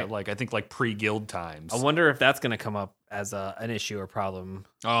much. Yeah, right? like I think like pre-guild times. I wonder if that's going to come up as an issue or problem.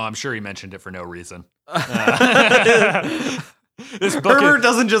 Oh, I'm sure he mentioned it for no reason. This book Herbert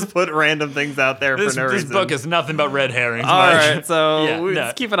doesn't just put random things out there for no reason. This book is nothing but red herrings. All right, so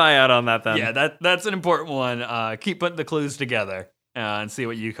let's keep an eye out on that then. Yeah, that's an important one. Keep putting the clues together and see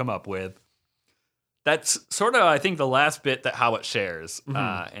what you come up with. That's sort of, I think, the last bit that Howat shares.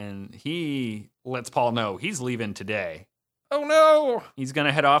 And he lets Paul know he's leaving today. Oh, no. He's going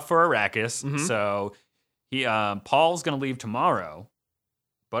to head off for Arrakis. So Paul's going to leave tomorrow.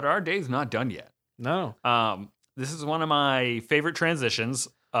 But our day's not done yet. No. This is one of my favorite transitions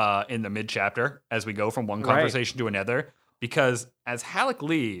in the mid-chapter as we go from one conversation to another. Because as Hawat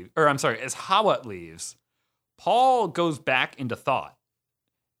leaves, Paul goes back into thought.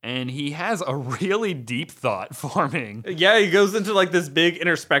 And he has a really deep thought forming. Yeah, he goes into like this big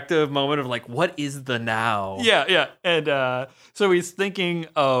introspective moment of like, what is the now? Yeah. And so he's thinking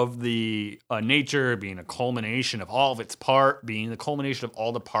of the nature being a culmination of all of its part, being the culmination of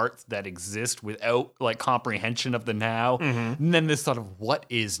all the parts that exist without like comprehension of the now. And then this sort of what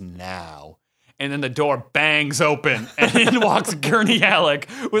is now? and then the door bangs open, and in walks Gurney Halleck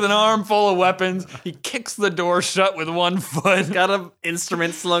with an arm full of weapons. He kicks the door shut with one foot. Got an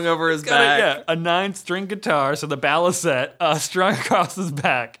instrument slung over his Got back. a 9-string guitar, so the balisette strung across his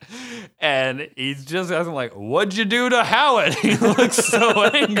back. And he's just asking, like, what'd you do to Howard? He looks so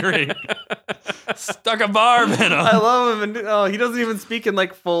angry. Stuck a barb in him. I love him, and he doesn't even speak in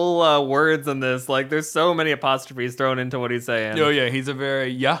like full words in this. Like, there's so many apostrophes thrown into what he's saying. Oh, yeah, he's a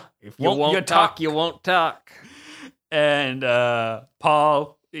very, If you won't talk, you won't talk. And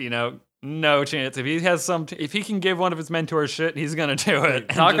Paul, no chance. If he can give one of his mentors shit, he's gonna do it.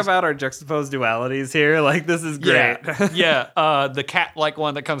 Talk about our juxtaposed dualities here. Like, this is great. Yeah. The cat-like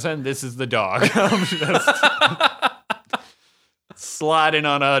one that comes in. This is the dog. Just sliding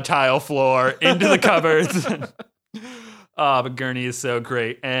on a tile floor into the cupboards. But Gurney is so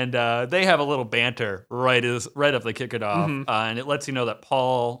great, and they have a little banter right up they kick it off, and it lets you know that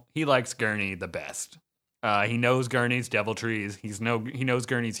Paul, he likes Gurney the best. He knows Gurney's deviltries. He knows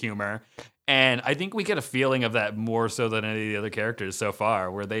Gurney's humor, and I think we get a feeling of that more so than any of the other characters so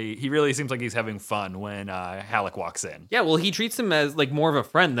far, where he really seems like he's having fun when Halleck walks in. Yeah, well, he treats him as like more of a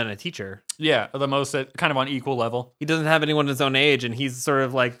friend than a teacher. Yeah, the most kind of on equal level. He doesn't have anyone his own age, and he's sort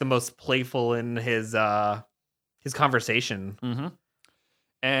of like the most playful in his conversation. Mm-hmm.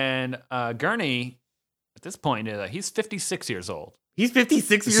 And Gurney, at this point, he's 56 years old. He's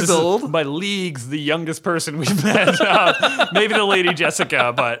 56 This years is old. by leagues the youngest person we've met. Maybe the Lady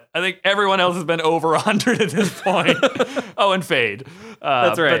Jessica, but I think everyone else has been over 100 at this point. Oh, and Fade.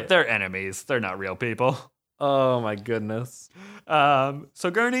 That's right. But they're enemies. They're not real people. Oh my goodness.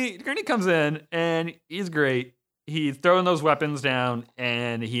 So Gurney comes in, and he's great. He's throwing those weapons down,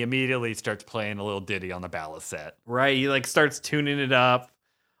 and he immediately starts playing a little ditty on the balisette. Right, he like starts tuning it up.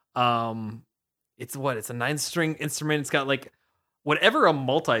 It's a 9-string instrument. It's got like whatever a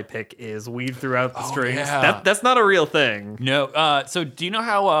multi-pick is weaved throughout the strings. Yeah. That's not a real thing. No. So do you know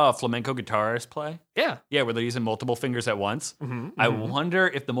how flamenco guitarists play? Yeah. Yeah, where they're using multiple fingers at once. I wonder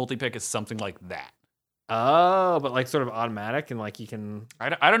if the multi-pick is something like that. Oh, but like sort of automatic, and like you can.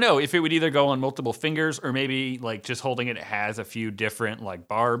 I don't know if it would either go on multiple fingers or maybe like just holding it has a few different like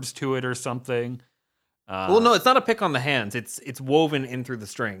barbs to it or something. Well, no, it's not a pick on the hands. It's woven in through the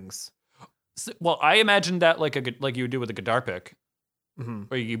strings. Well, I imagined that like you would do with a guitar pick, Mm-hmm.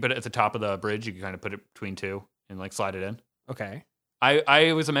 where you put it at the top of the bridge. You can kind of put it between two and like slide it in. Okay.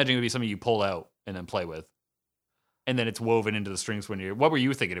 I was imagining it would be something you pull out and then play with. And then it's woven into the strings when you're. What were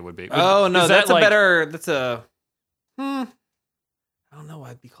you thinking it would be? Oh no, that's like, That's a. I don't know why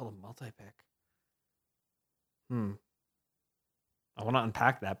it'd be called a multi-pick. I want to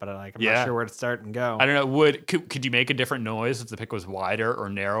unpack that, but I'm not sure where to start and go. I don't know. Could you make a different noise if the pick was wider or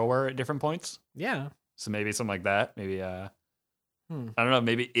narrower at different points? Yeah. So maybe something like that. Maybe I don't know.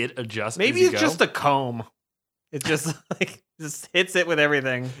 Maybe it adjusts. Maybe it's just a comb. It just like just hits it with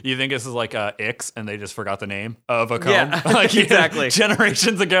everything. You think this is like Ix, and they just forgot the name of a comb? Yeah, like, exactly.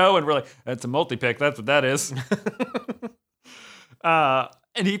 Generations ago, and we're like, that's a multi-pick. That's what that is.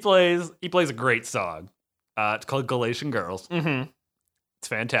 And he plays a great song. It's called Galatian Girls. Mm-hmm. It's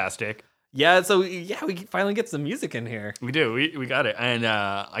fantastic. Yeah, so we finally get some music in here. We do. We got it. And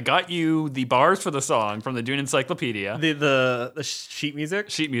I got you the bars for the song from the Dune Encyclopedia. The sheet music?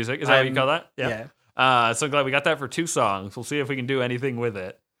 Sheet music. Is that what you call that? Yeah. So glad we got that for 2 songs. We'll see if we can do anything with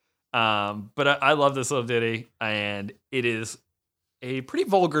it. But I love this little ditty, and it is a pretty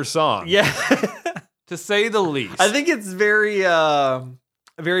vulgar song. Yeah. To say the least. I think it's very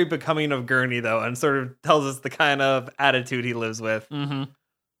very becoming of Gurney, though, and sort of tells us the kind of attitude he lives with. Mm-hmm.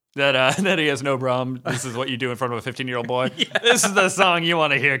 That he has no problem. This is what you do in front of a 15-year-old boy. Yeah. This is the song you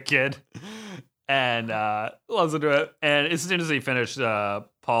want to hear, kid. And listen to it. And as soon as he finished,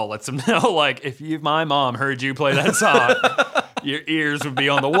 Paul lets him know, like, if my mom heard you play that song, your ears would be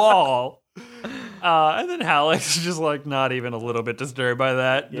on the wall. And then Halleck's just like not even a little bit disturbed by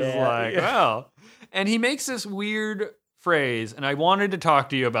that. Just well. And he makes this weird phrase, and I wanted to talk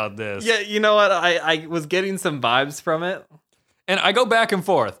to you about this. Yeah, you know what? I was getting some vibes from it. And I go back and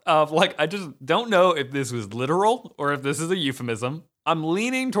forth of like, I just don't know if this was literal or if this is a euphemism. I'm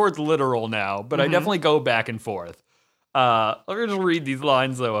leaning towards literal now, but I definitely go back and forth. Let me just read these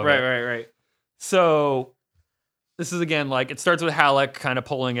lines though. Right. So this is again, like, it starts with Halleck kind of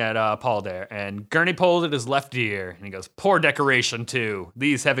pulling at Paul there, and Gurney pulled at his left ear, and he goes, poor decoration too,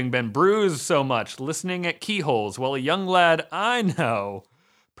 these having been bruised so much, listening at keyholes, while a young lad I know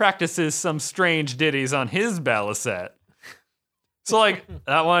practices some strange ditties on his balisette. So, like,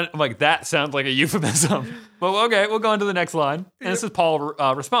 that one, I'm like, that sounds like a euphemism. But okay, we'll go on to the next line. And this is Paul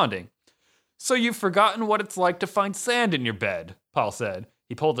responding. So you've forgotten what it's like to find sand in your bed, Paul said.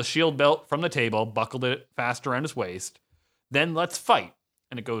 He pulled the shield belt from the table, buckled it fast around his waist. Then let's fight.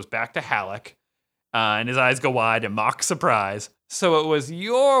 And it goes back to Halleck. And his eyes go wide in mock surprise. So it was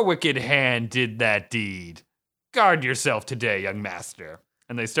your wicked hand did that deed. Guard yourself today, young master.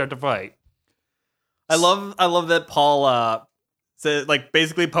 And they start to fight. I love that Paul like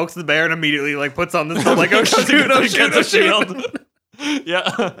basically pokes the bear and immediately like puts on this like oh shoot, shield.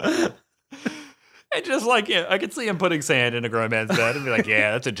 Yeah. And just like, yeah, I could see him putting sand in a grown man's bed and be like,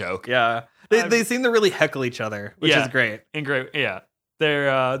 yeah, that's a joke. Yeah. They seem to really heckle each other, which is great. And great, yeah.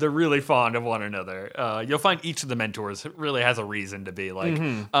 They're really fond of one another. You'll find each of the mentors really has a reason to be like.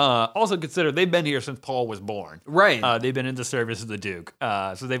 Also consider they've been here since Paul was born. Right. They've been in the service of the Duke.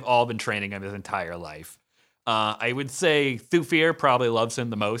 So they've all been training him his entire life. I would say Thufir probably loves him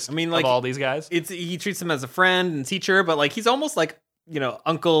the most. I mean, like, of all these guys. He treats him as a friend and teacher, but like he's almost like,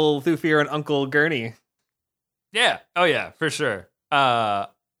 Uncle Thufir and Uncle Gurney. Yeah. Oh yeah, for sure. Yeah,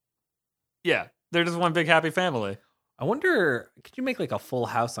 they're just one big happy family. I wonder, could you make like a full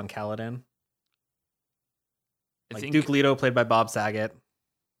house on Caladan? Like Duke Leto played by Bob Saget.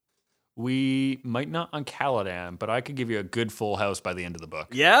 We might not on Caladan, but I could give you a good full house by the end of the book.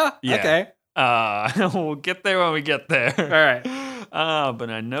 Yeah? Okay. We'll get there when we get there. All right. But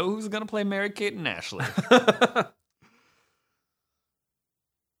I know who's going to play Mary-Kate and Ashley.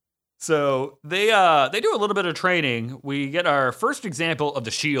 So they do a little bit of training. We get our first example of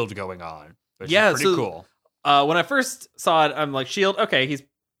the shield going on, which is pretty cool. When I first saw it, I'm like, shield, okay,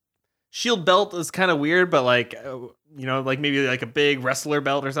 shield belt is kind of weird, but like, like maybe like a big wrestler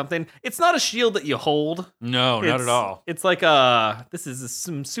belt or something. It's not a shield that you hold. No, not at all. It's like this is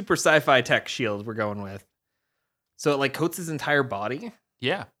some super sci-fi tech shield we're going with. So it like coats his entire body.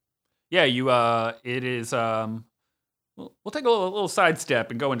 Yeah. Yeah, it is, we'll take a little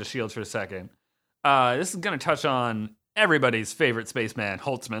sidestep and go into shields for a second. This is going to touch on everybody's favorite spaceman,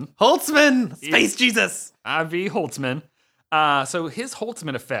 Holtzman. Space Jesus! I.V. Holtzman. So his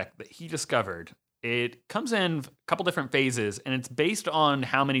Holtzman effect that he discovered, it comes in a couple different phases, and it's based on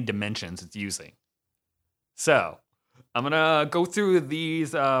how many dimensions it's using. So I'm going to go through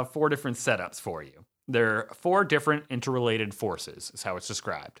these 4 different setups for you. There are 4 different interrelated forces, is how it's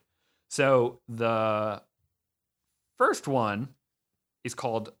described. So the first one is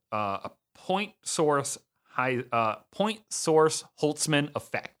called a point source Holtzman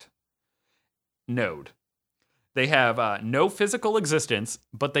effect node. They have no physical existence,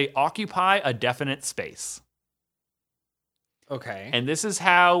 but they occupy a definite space. Okay. And this is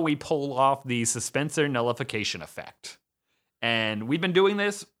how we pull off the suspensor nullification effect. And they'd been doing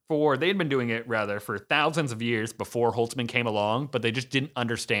it for thousands of years before Holtzman came along, but they just didn't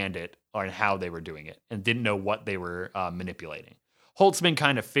understand it or how they were doing it and didn't know what they were manipulating. Holtzman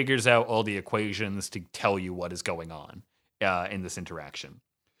kind of figures out all the equations to tell you what is going on in this interaction.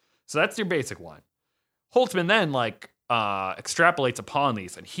 So that's your basic one. Holtzman then extrapolates upon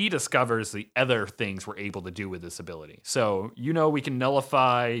these, and he discovers the other things we're able to do with this ability. So we can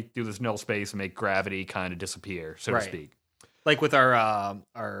nullify, do this null space, and make gravity kind of disappear, so to speak. Like with our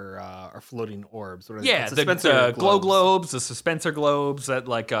floating orbs. The glow globes, the suspensor globes that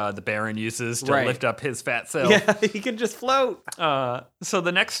the Baron uses to lift up his fat self. Yeah, he can just float. So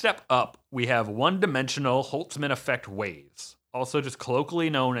the next step up, we have one-dimensional Holtzman effect waves, also just colloquially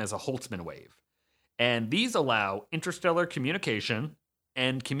known as a Holtzman wave. And these allow interstellar communication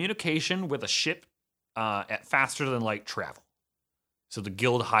and communication with a ship at faster than light travel. So the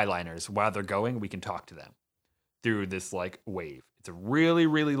Guild Highliners, while they're going, we can talk to them through this wave. It's a really,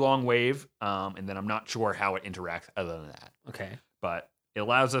 really long wave, and then I'm not sure how it interacts other than that. Okay. But it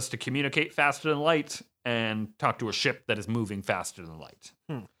allows us to communicate faster than light and talk to a ship that is moving faster than light.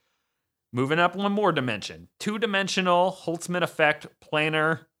 Moving up one more dimension. 2-dimensional Holtzman effect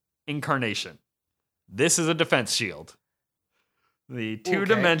planar incarnation. This is a defense shield. The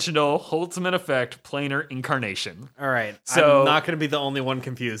 2-dimensional Holtzman effect planar incarnation. All right. So, I'm not going to be the only one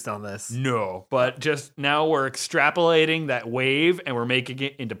confused on this. No, but just now we're extrapolating that wave and we're making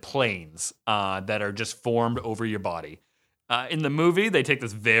it into planes that are just formed over your body. In the movie, they take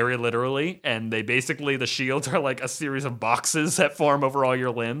this very literally, and the shields are like a series of boxes that form over all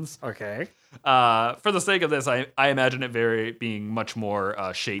your limbs. Okay. For the sake of this, I imagine it being much more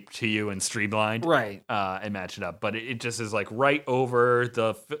shaped to you and streamlined. Right. And match it up. But it just is right over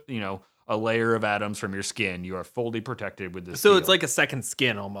a layer of atoms from your skin. You are fully protected with this. So shield. it's like a second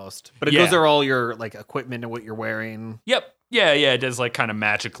skin almost. But it goes over all your equipment and what you're wearing. Yep. Yeah, it does kind of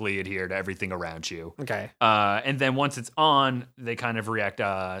magically adhere to everything around you. Okay. And then once it's on, they kind of react.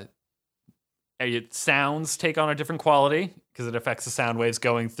 Sounds take on a different quality. because it affects the sound waves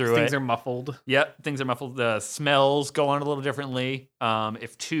going through Things it. are muffled. Yep, things are muffled. The smells go on a little differently.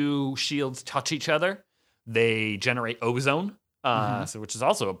 If two shields touch each other, they generate ozone, which is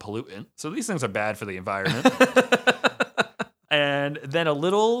also a pollutant. So these things are bad for the environment. And then a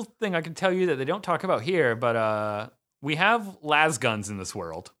little thing I can tell you that they don't talk about here, but we have las guns in this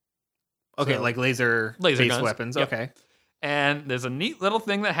world. Okay, So- like laser Laser based guns. weapons. Yep. Okay. And there's a neat little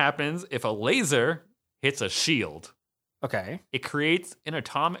thing that happens if a laser hits a shield. Okay. It creates an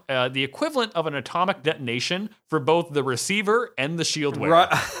atomic, the equivalent of an atomic detonation for both the receiver and the shield wearer.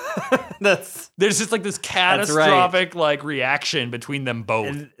 Right. That's There's just like this right. catastrophic like reaction between them both.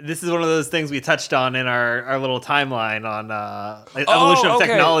 and this is one of those things we touched on in our little timeline on like Oh, evolution of okay.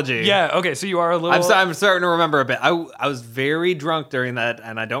 technology. Yeah. Okay. So you are a little. I'm starting to remember a bit. I was very drunk during that,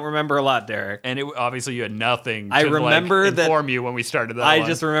 and I don't remember a lot, Derek. And obviously you had nothing. To I remember like, that- inform you when we started that. I one.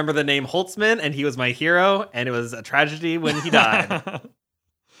 just remember the name Holtzman, and he was my hero, and it was a tragedy when he died.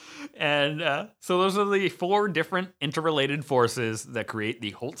 And so those are the 4 different interrelated forces that create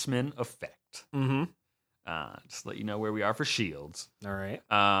the Holtzman effect. Mm-hmm. Just to let you know where we are for shields. All right.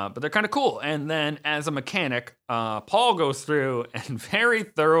 But they're kind of cool. And then as a mechanic, Paul goes through and very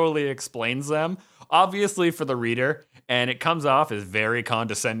thoroughly explains them, obviously for the reader. And it comes off as very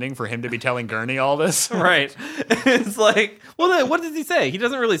condescending for him to be telling Gurney all this. Right. It's like, well, then, what does he say? He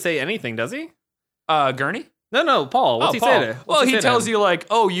doesn't really say anything, does he? Gurney? No, Paul. What's he Paul. say to? Well, he tells you like,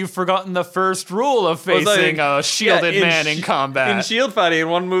 oh, you've forgotten the first rule of Well, it's like, facing a shielded yeah, man in combat. In shield fighting,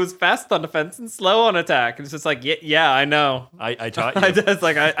 one moves fast on defense and slow on attack. And it's just like, yeah, I know. I taught you. It's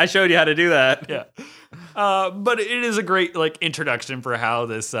like I showed you how to do that. Yeah. But it is a great like introduction for how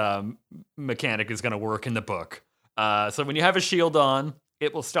this mechanic is going to work in the book. So when you have a shield on,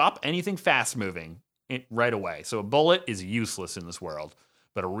 it will stop anything fast moving right away. So a bullet is useless in this world.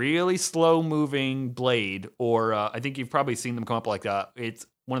 But a really slow moving blade, or I think you've probably seen them come up like that. It's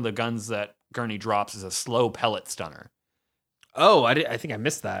one of the guns that Gurney drops is a slow pellet stunner. Oh, I think I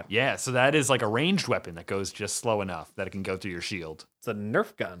missed that. Yeah, so that is like a ranged weapon that goes just slow enough that it can go through your shield. It's a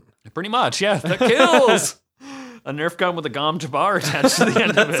Nerf gun. Pretty much, yeah, that kills. A Nerf gun with a Gom Jabbar attached to the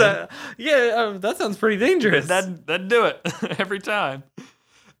end of it. That sounds pretty dangerous. That'd do it every time.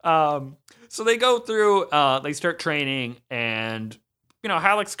 So they go through, they start training, and you know,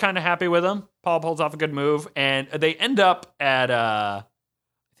 Halleck's kind of happy with him. Paul pulls off a good move, and they end up at I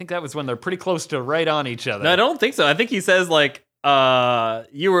think that was when they're pretty close to right on each other. No, I don't think so. I think he says like,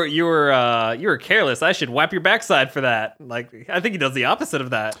 you were careless. I should whap your backside for that. Like, I think he does the opposite of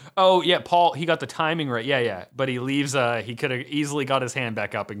that. Oh yeah, Paul, he got the timing right. Yeah. But he leaves, he could have easily got his hand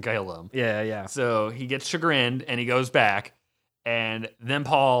back up and killed him. Yeah. So he gets chagrined and he goes back. And then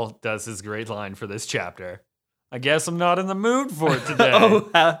Paul does his great line for this chapter. I guess I'm not in the mood for it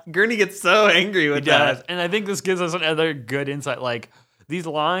today. Gurney gets so angry He with does. that. And I think this gives us another good insight. Like, these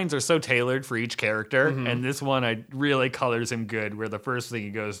lines are so tailored for each character. And this one really colors him good, where the first thing he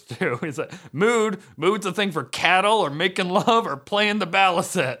goes through is like, Mood's a thing for cattle or making love or playing the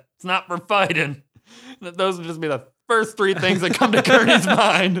balisette. It's not for fighting. Those would just be the first 3 things that come to Gurney's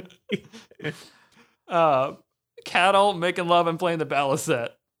mind. Cattle, making love, and playing the balisette.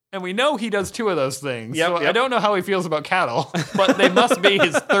 And we know he does 2 of those things. Yep, so yep. I don't know how he feels about cattle, but they must be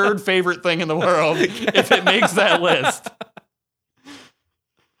his 3rd favorite thing in the world if it makes that list.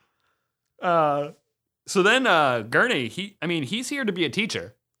 So then Gurney, he's here to be a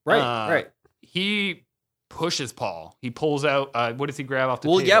teacher. Right. He pushes Paul. He pulls out, what does he grab off the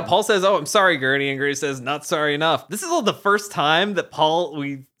Well, table? yeah, Paul says, "Oh, I'm sorry, Gurney," and Gurney says, "Not sorry enough." This is all the first time that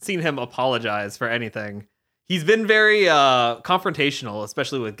we've seen him apologize for anything. He's been very confrontational,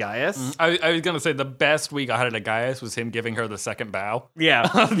 especially with Gaius. I was going to say the best we got out of Gaius was him giving her the second bow. Yeah,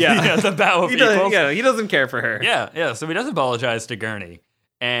 The bow of he equals. he doesn't care for her. Yeah. So he does apologize to Gurney.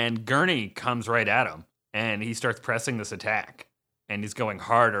 And Gurney comes right at him. And he starts pressing this attack. And he's going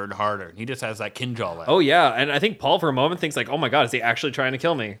harder and harder. And he just has that Kinjal out. Oh yeah, and I think Paul for a moment thinks like, "Oh my God, is he actually trying to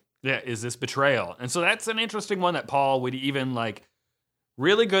kill me?" Yeah, is this betrayal? And so that's an interesting one that Paul would even like.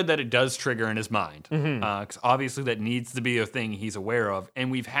 Really good that it does trigger in his mind. Because obviously that needs to be a thing he's aware of.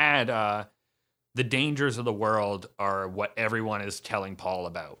 And we've had the dangers of the world are what everyone is telling Paul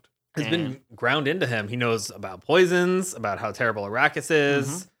about. Has been ground into him. He knows about poisons, about how terrible Arrakis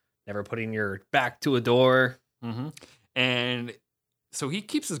is, never putting your back to a door. And so he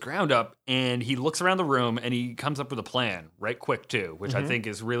keeps his ground up, and he looks around the room, and he comes up with a plan right quick too, which I think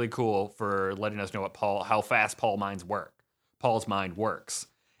is really cool for letting us know how fast Paul's mind works.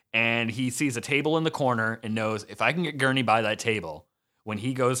 And he sees a table in the corner and knows, if I can get Gurney by that table, when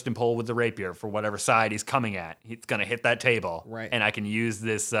he goes to pull with the rapier for whatever side he's coming at, he's going to hit that table. Right. And I can use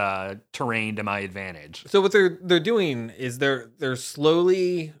this terrain to my advantage. So what they're doing is they're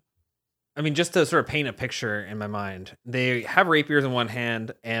slowly, I mean, just to sort of paint a picture in my mind, they have rapiers in one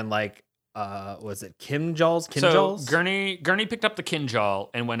hand and like, was it Kinjals? So Gurney picked up the Kinjal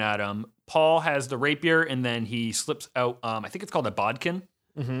and went at him. Paul has the rapier and then he slips out, I think it's called a bodkin,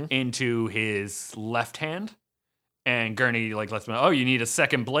 into his left hand. And Gurney like lets him know, oh, you need a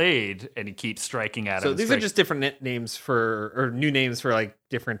second blade, and he keeps striking at him. So these are just different names or new names for like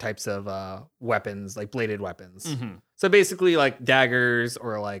different types of weapons, like bladed weapons. Mm-hmm. So basically like daggers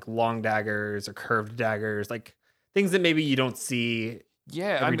or like long daggers or curved daggers, like things that maybe you don't see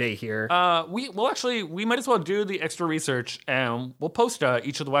every day here. We might as well do the extra research and we'll post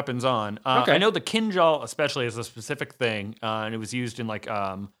each of the weapons on. Okay. I know the Kinjal especially is a specific thing, and it was used in like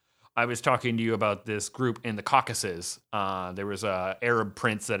I was talking to you about this group in the Caucasus. There was a Arab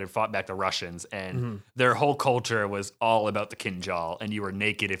prince that had fought back the Russians, and their whole culture was all about the Kinjal, and you were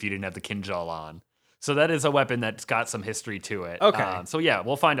naked if you didn't have the Kinjal on. So that is a weapon that's got some history to it. Okay. So yeah,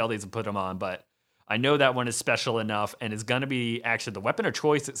 we'll find all these and put them on, but I know that one is special enough and is going to be actually the weapon of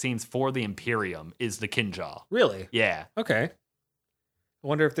choice, it seems, for the Imperium is the Kinjal. Really? Yeah. Okay. I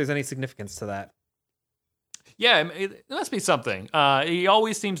wonder if there's any significance to that. Yeah, it must be something. He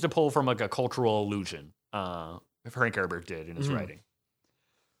always seems to pull from like a cultural allusion. Frank Herbert did in his writing.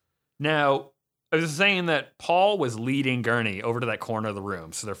 Now, I was saying that Paul was leading Gurney over to that corner of the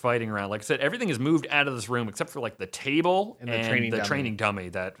room. So they're fighting around. Like I said, everything is moved out of this room except for like the table and the training dummy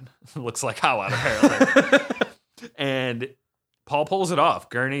that looks like Howard apparently. And Paul pulls it off.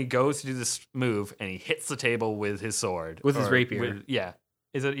 Gurney goes to do this move and he hits the table with his sword. With his rapier. Yeah.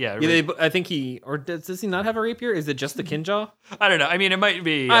 Is it? Yeah. I think does he not have a rapier? Is it just the Kinjal? I don't know. I mean, it might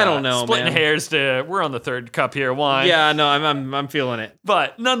be. I don't know, splitting hairs. We're on the third cup here. Wine. Yeah, no, I'm feeling it.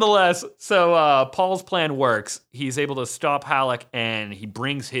 But nonetheless, so Paul's plan works. He's able to stop Halleck, and he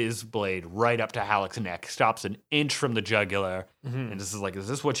brings his blade right up to Halleck's neck, stops an inch from the jugular, and this is like, is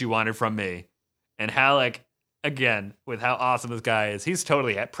this what you wanted from me? And Halleck, again, with how awesome this guy is, he's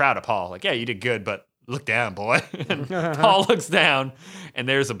totally proud of Paul. Like, yeah, you did good, but look down, boy. And Paul looks down, and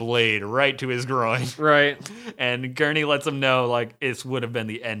there's a blade right to his groin. Right. And Gurney lets him know, like, it would have been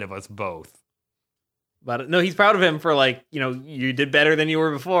the end of us both. But no, he's proud of him for like, you did better than you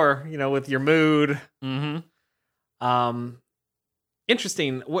were before, with your mood. Mm-hmm.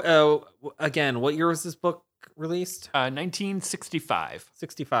 Interesting. Again, what year was this book released? 1965.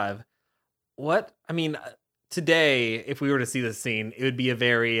 65. What? I mean, today, if we were to see this scene, it would be a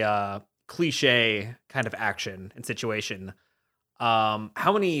very cliche kind of action and situation.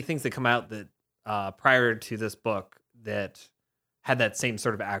 How many things that come out that prior to this book that had that same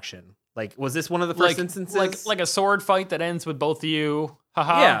sort of action? Like, was this one of the first instances? Like a sword fight that ends with both of you?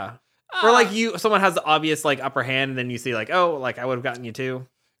 Haha. Yeah. Or like someone has the obvious like upper hand, and then you see like, oh, like I would have gotten you too.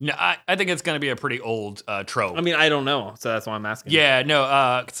 No, I think it's going to be a pretty old trope. I mean, I don't know, so that's why I'm asking. Yeah,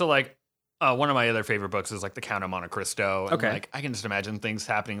 no. So like, one of my other favorite books is like The Count of Monte Cristo. And okay. Like, I can just imagine things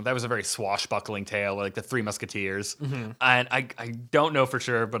happening. That was a very swashbuckling tale, like the Three Musketeers. And I don't know for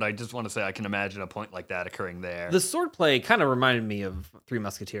sure, but I just want to say I can imagine a point like that occurring there. The swordplay kind of reminded me of Three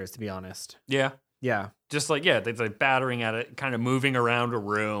Musketeers, to be honest. Yeah. Yeah. Just like, yeah, they're like battering at it, kind of moving around a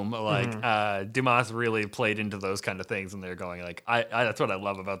room. Like, Dumas really played into those kind of things, and they're going like, that's what I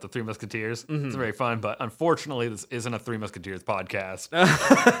love about the Three Musketeers. It's very fun, but unfortunately, this isn't a Three Musketeers podcast.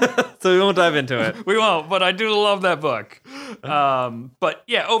 So we won't dive into it. We won't, but I do love that book. But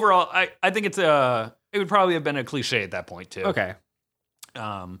yeah, overall, I think it would probably have been a cliche at that point too. Okay.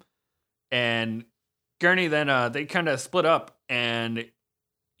 And Gurney then they kind of split up, and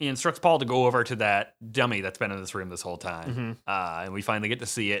he instructs Paul to go over to that dummy that's been in this room this whole time. And we finally get to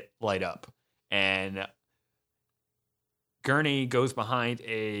see it light up. And Gurney goes behind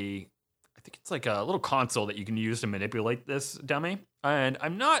I think it's like a little console that you can use to manipulate this dummy. And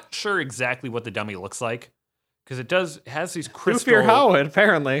I'm not sure exactly what the dummy looks like, because it has these crystal... Fear Howard,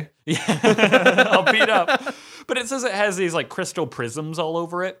 apparently. Yeah, I'll beat up. But it says it has these like crystal prisms all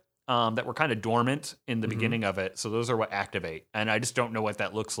over it. That were kind of dormant in the beginning of it. So those are what activate. And I just don't know what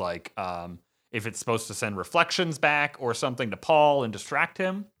that looks like. If it's supposed to send reflections back or something to Paul and distract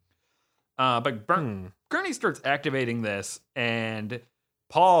him. But Gurney starts activating this, and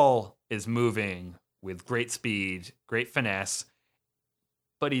Paul is moving with great speed, great finesse.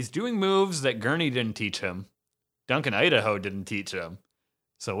 But he's doing moves that Gurney didn't teach him. Duncan Idaho didn't teach him.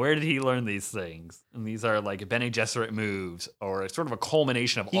 So where did he learn these things? And these are like Bene Gesserit moves, or sort of a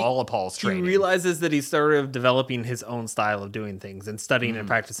culmination of all of Paul's training. He realizes that he's sort of developing his own style of doing things and studying and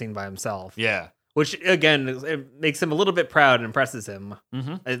practicing by himself. Yeah. Which, again, it makes him a little bit proud and impresses him.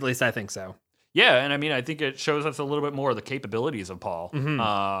 Mm-hmm. At least I think so. Yeah, and I mean, I think it shows us a little bit more of the capabilities of Paul,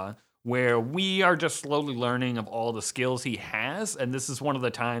 where we are just slowly learning of all the skills he has, and this is one of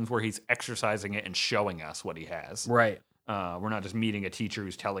the times where he's exercising it and showing us what he has. Right. We're not just meeting a teacher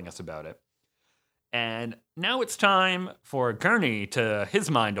who's telling us about it. And now it's time for Gurney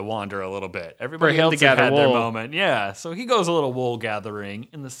his mind to wander a little bit. Everybody else has had their moment. Yeah, so he goes a little wool gathering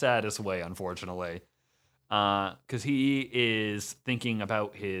in the saddest way, unfortunately. Because he is thinking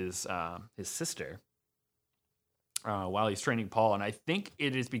about his sister while he's training Paul. And I think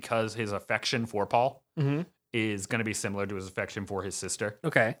it is because his affection for Paul is going to be similar to his affection for his sister.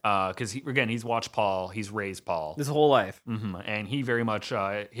 Okay. Because, he's watched Paul. He's raised Paul. His whole life. And he very much,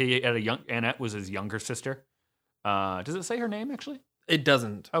 Annette was his younger sister. Does it say her name, actually? It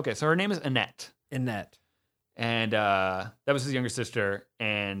doesn't. Okay, so her name is Annette. Annette. And that was his younger sister.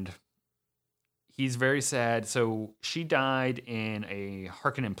 And he's very sad. So she died in a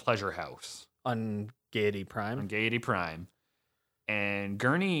Harkonnen pleasure house. On Gaiety Prime. On Gaiety Prime. And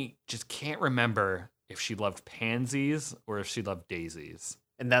Gurney just can't remember if she loved pansies or if she loved daisies.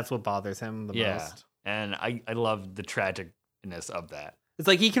 And that's what bothers him the most. And I love the tragicness of that. It's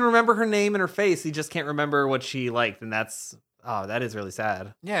like he can remember her name and her face. He just can't remember what she liked. And that is really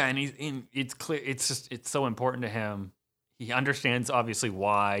sad. Yeah, and it's clear. It's so important to him. He understands obviously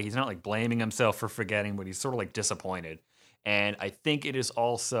why. He's not like blaming himself for forgetting, but he's sort of like disappointed. And I think it is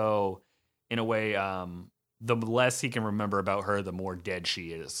also, in a way, the less he can remember about her, the more dead she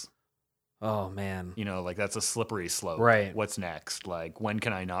is. Oh, man. Like that's a slippery slope. Right. What's next? Like, when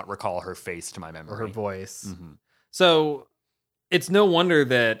can I not recall her face to my memory? Or her voice. Mm-hmm. So it's no wonder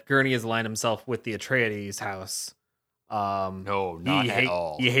that Gurney has aligned himself with the Atreides house. No, not at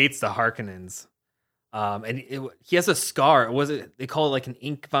all. He hates the Harkonnens. And he has a scar. They call it like an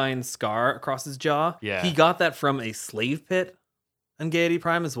ink vine scar across his jaw? Yeah. He got that from a slave pit on Gaiety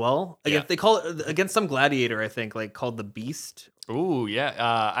Prime as well. Yeah. They call it against some gladiator, I think, like called the Beast. Ooh, yeah.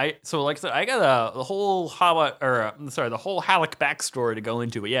 Like I said, I got the whole Halleck backstory to go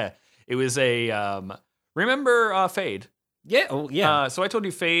into. But yeah, it was remember Fade? Yeah. Oh, yeah. So I told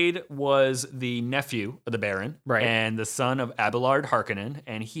you Fade was the nephew of the Baron, right, and the son of Abelard Harkonnen,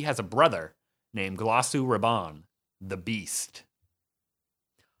 and he has a brother named Glossu Raban, the Beast.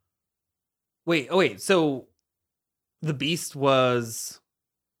 Wait. So the Beast was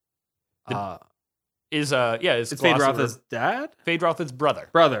it's Feyd-Rautha's dad? Feyd-Rautha's brother.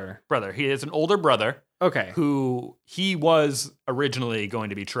 Brother. He has an older brother. Okay. Who he was originally going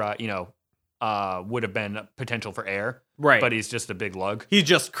to be would have been potential for heir. Right. But he's just a big lug. He's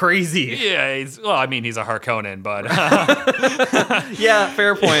just crazy. Yeah, he's a Harkonnen, but yeah,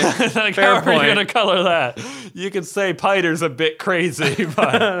 fair point. Like, how are you gonna color that? You could say Piter's a bit crazy,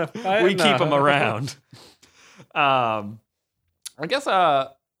 but we keep him around. I guess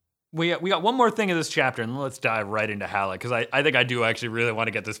we got one more thing in this chapter, and let's dive right into Halleck, because I think I do actually really want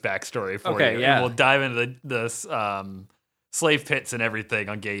to get this backstory for you. Yeah. And we'll dive into the slave pits and everything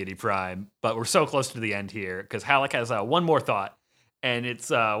on Gaiety Prime, but we're so close to the end here, because Halleck has one more thought, and it's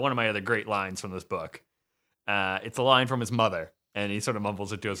one of my other great lines from this book. It's a line from his mother, and he sort of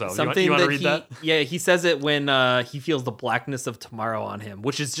mumbles it to himself. Something you want to read that? Yeah, he says it when he feels the blackness of tomorrow on him,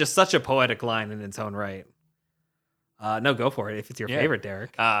 which is just such a poetic line in its own right. No, go for it if it's your favorite,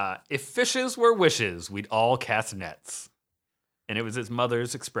 Derek. If fishes were wishes, we'd all cast nets. And it was his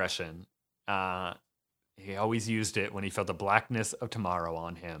mother's expression. He always used it when he felt the blackness of tomorrow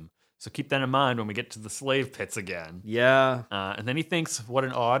on him. So keep that in mind when we get to the slave pits again. Yeah. And then he thinks, what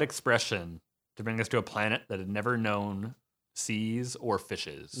an odd expression to bring us to a planet that had never known seas or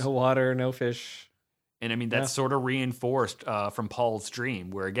fishes. No water, no fish. And I mean, that's sort of reinforced from Paul's dream,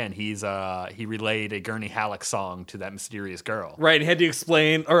 where again, he relayed a Gurney Halleck song to that mysterious girl. Right, he had to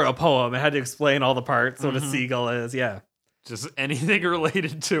explain, or a poem, it had to explain all the parts, what a seagull is, yeah. Just anything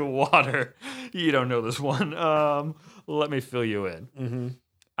related to water. You don't know this one. Let me fill you in.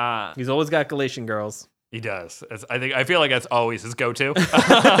 He's always got Galatian girls. He does. I feel like that's always his go-to.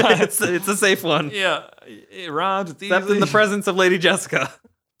 It's a safe one. Yeah, it rhymes. It's except in the presence of Lady Jessica.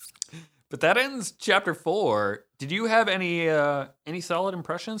 But that ends chapter 4. Did you have any solid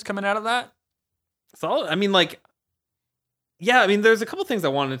impressions coming out of that? Solid? I mean, there's a couple things I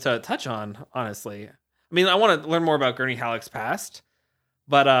wanted to touch on, honestly. I mean, I want to learn more about Gurney Halleck's past,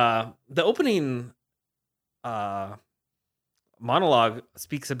 but the opening monologue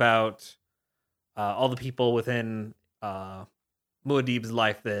speaks about all the people within Muad'Dib's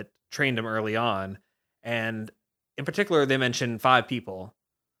life that trained him early on, and in particular, they mentioned 5 people.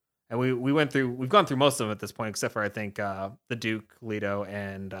 And we've gone through most of them at this point, except for I think the Duke, Leto,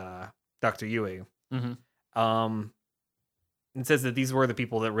 and Dr. Yui. Mm-hmm. It says that these were the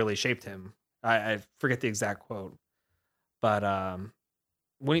people that really shaped him. I forget the exact quote, but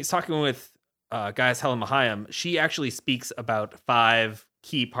when he's talking with Gaius Helen Mahayam, she actually speaks about 5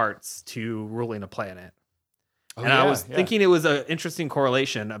 key parts to ruling a planet. I was thinking it was an interesting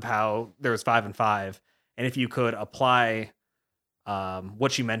correlation of how there was 5 and 5, and if you could apply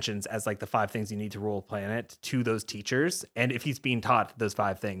what she mentions as like the 5 things you need to rule a planet to those teachers, and if he's being taught those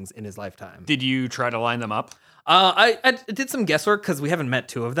 5 things in his lifetime. Did you try to line them up? I did some guesswork because we haven't met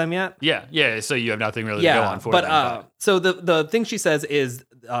 2 of them yet. Yeah. So you have nothing really to go on for but, them. So the thing she says is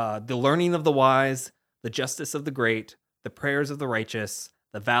the learning of the wise, the justice of the great, the prayers of the righteous,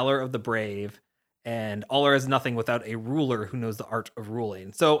 the valor of the brave, and all are as nothing without a ruler who knows the art of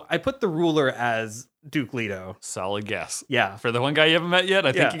ruling. So I put the ruler as Duke Leto. Solid guess. Yeah. For the one guy you haven't met yet,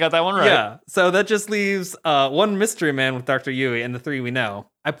 I think you got that one right. Yeah. So that just leaves 1 mystery man with Dr. Yui and the 3 we know.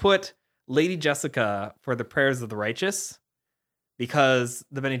 I put Lady Jessica for the prayers of the righteous because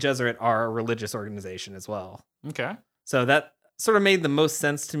the Bene Gesserit are a religious organization as well. Okay. So that sort of made the most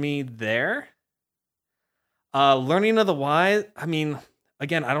sense to me there. Learning of the wise, I mean,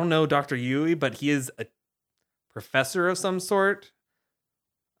 again, I don't know Dr. Yui, but he is a professor of some sort,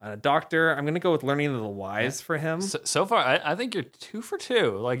 a doctor. I'm going to go with learning of the wise for him. So far, I think you're 2 for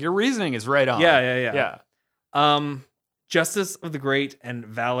 2. Like, your reasoning is right on. Yeah. Justice of the great and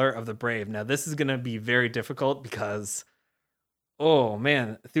valor of the brave. Now, this is going to be very difficult because, oh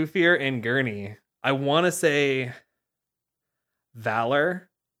man, Thufir and Gurney. I want to say valor.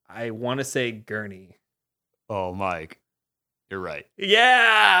 I want to say Gurney. Oh, Mike, you're right.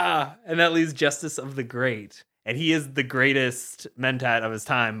 Yeah! And that leaves Justice of the Great. And he is the greatest Mentat of his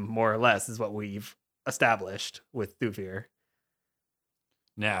time, more or less, is what we've established with Thufir.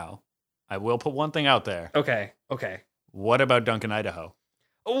 Now, I will put one thing out there. Okay. What about Duncan, Idaho?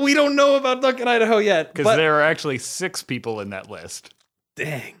 We don't know about Duncan, Idaho yet. Because there are actually 6 people in that list.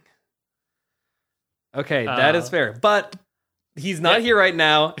 Dang. Okay, that is fair. But he's not here right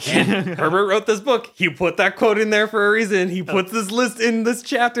now. And Herbert wrote this book. He put that quote in there for a reason. He puts this list in this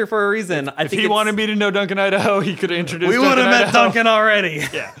chapter for a reason. If he wanted me to know Duncan, Idaho, he could have introduced We would have met Duncan already.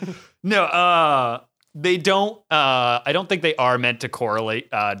 Yeah. No, they don't. I don't think they are meant to correlate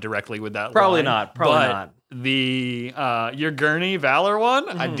directly with that Probably line, not. The your Gurney Valor one,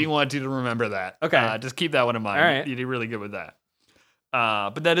 I do want you to remember that. Okay. Just keep that one in mind. All right. You did really good with that.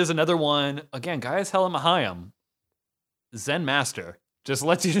 But that is another one. Again, Gaius Helen Mahayam, Zen Master, just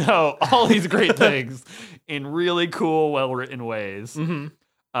lets you know all these great things in really cool, well-written ways. Mm-hmm.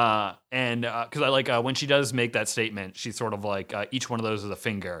 And because I like when she does make that statement, she's sort of like each one of those is a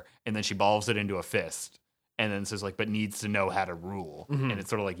finger, and then she balls it into a fist. And then says like, but needs to know how to rule. Mm-hmm. And it's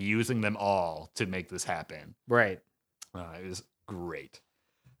sort of like using them all to make this happen. Right. It was great.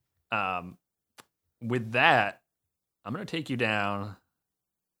 With that, I'm going to take you down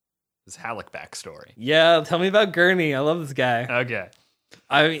this Halleck backstory. Yeah, tell me about Gurney. I love this guy. Okay.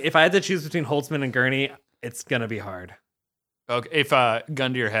 If I had to choose between Holtzman and Gurney, it's going to be hard. Okay. If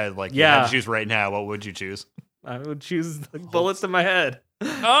gun to your head, like you had to choose right now, what would you choose? I would choose the bullets in my head.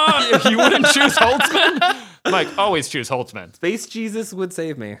 Oh, you wouldn't choose Holtzman? Mike, always choose Holtzman. Space Jesus would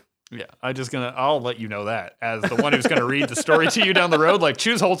save me. Yeah, I'll let you know that as the one who's going to read the story to you down the road. Like,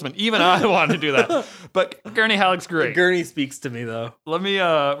 choose Holtzman. Even I want to do that. But Gurney Halleck's great. Gurney speaks to me, though. Let me,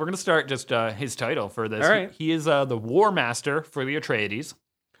 we're going to start just his title for this. All right. He is the War Master for the Atreides,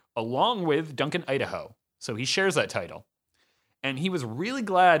 along with Duncan Idaho. So he shares that title. And he was really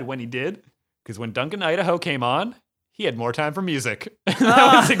glad when he did, because when Duncan Idaho came on, he had more time for music.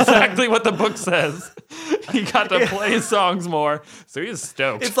 That was exactly what the book says. He got to play his songs more, so he was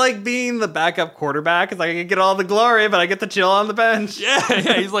stoked. It's like being the backup quarterback. It's like I get all the glory, but I get to chill on the bench.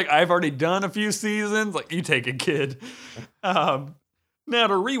 Yeah. He's like, I've already done a few seasons. Like, you take it, kid. Now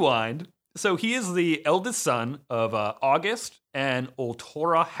to rewind. So he is the eldest son of August and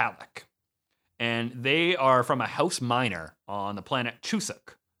Oltora Halleck. And they are from a house minor on the planet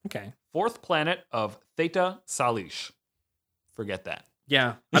Chusuk. Okay. 4th planet of Theta Salish. Forget that.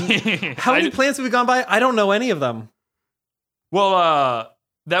 Yeah. How many planets have we gone by? I don't know any of them. Well,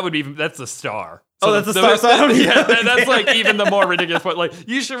 that's the star. So that's the star. So I don't even know. That's like even the more ridiculous point. Like,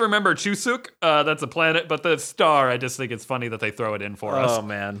 you should remember Chusuk. That's a planet, but the star, I just think it's funny that they throw it in for us. Oh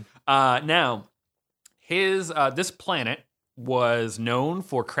man. Now, this planet was known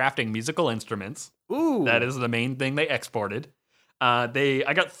for crafting musical instruments. Ooh. That is the main thing they exported.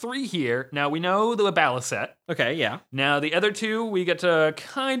 I got 3 here. Now we know the Balisette. Okay, yeah. Now the other 2, we get to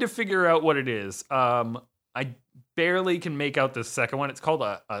kind of figure out what it is. I barely can make out the second one. It's called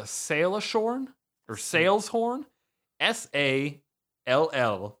a Salashorn or Saleshorn.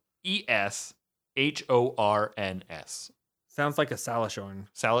 Sallshorn. Saleshorns. Sounds like a Salashorn.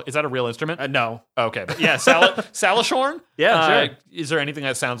 Is that a real instrument? No. Okay, but yeah, Salashorn? Yeah, sure. Is there anything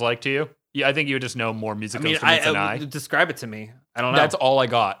that sounds like to you? Yeah, I think you would just know more musical I mean, instruments than I. describe it to me. I don't know. That's all I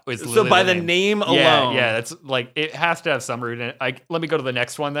got. Was so literally by the name alone. Yeah, that's like, it has to have some root in it. Let me go to the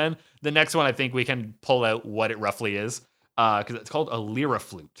next one then. The next one, I think we can pull out what it roughly is, because it's called a lyra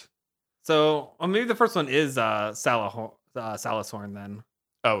flute. So maybe the first one is Salashorn then.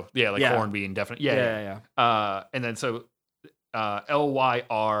 Oh, yeah, like Yeah. horn being definite. Yeah. And then so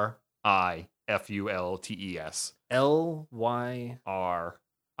LYRIFULTES. LY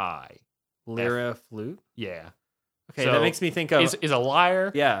lyra flute. Yeah. Okay, So that makes me think of Is a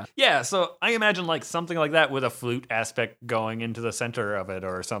lyre. yeah. Yeah, so I imagine like something like that with a flute aspect going into the center of it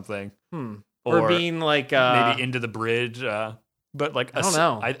or something. Or being like maybe into the bridge. But like, I don't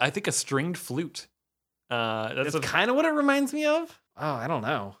know. I think a stringed flute. That's kind of what it reminds me of. Oh, I don't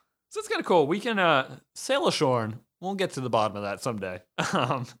know. So it's kind of cool. We can Salashorn. We'll get to the bottom of that someday.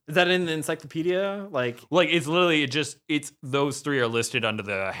 Is that in the encyclopedia? Like it's literally it's those three are listed under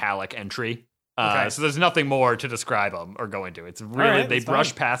the Halleck entry. Okay. So there's nothing more to describe them or go into. It's really right, they that's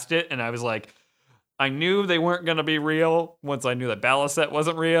brushed fine. past it, and I was like, I knew they weren't going to be real once I knew that Balisette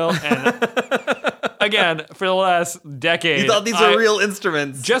wasn't real. And again, for the last decade, you thought these were real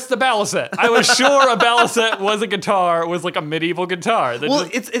instruments. Just the Balisette. I was sure a Balisette was a guitar, was like a medieval guitar. Well,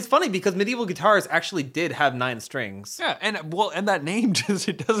 it's funny because medieval guitars actually did have 9 strings. Yeah, and that name just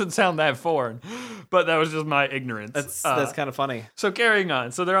it doesn't sound that foreign, but that was just my ignorance. That's kind of funny. So carrying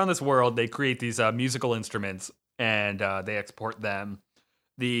on, so they're on this world. They create these musical instruments and they export them.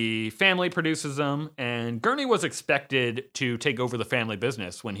 The family produces them, and Gurney was expected to take over the family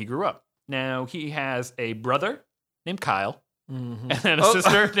business when he grew up. Now he has a brother named Kyle. Mm-hmm. And a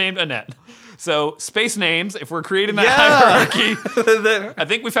sister named Annette. So space names, if we're creating that hierarchy, I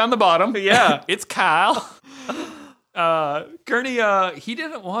think we found the bottom. Yeah. It's Kyle. Gurney, he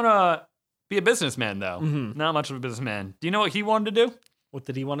didn't want to be a businessman, though. Mm-hmm. Not much of a businessman. Do you know what he wanted to do? What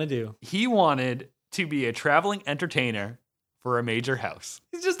did he want to do? He wanted to be a traveling entertainer for a major house.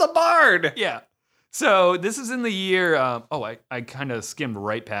 He's just a bard. Yeah. So this is in the year, I kind of skimmed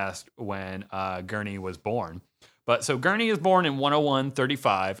right past when Gurney was born. But so Gurney is born in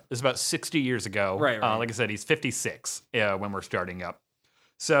 101-35. This is about 60 years ago. Right. Like I said, he's 56 when we're starting up.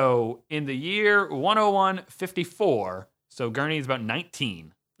 So in the year 101-54, so Gurney is about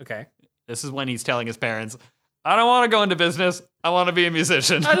 19. Okay. This is when he's telling his parents, I don't want to go into business. I want to be a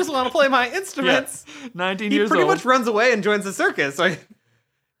musician. I just want to play my instruments. 19 He years pretty old. much runs away and joins the circus. Right?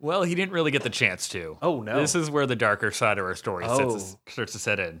 Well, he didn't really get the chance to. Oh, no. This is where the darker side of our story starts to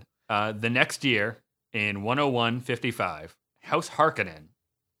set in. The next year, in 101-55, House Harkonnen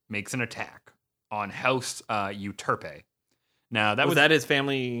makes an attack on House Euterpe. Now that was that his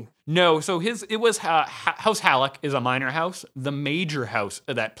family? No, so it was House Halleck is a minor house. The major house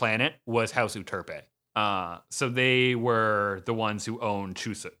of that planet was House Euterpe. So they were the ones who owned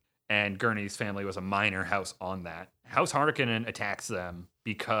Chusut, and Gurney's family was a minor house on that. House Harkonnen attacks them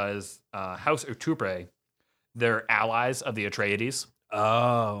because House Euterpe, they're allies of the Atreides.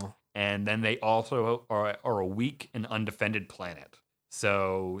 Oh. And then they also are a weak and undefended planet.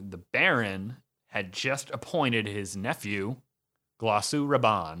 So the Baron had just appointed his nephew, Glossu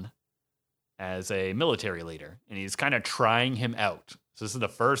Raban, as a military leader. And he's kind of trying him out. So this is the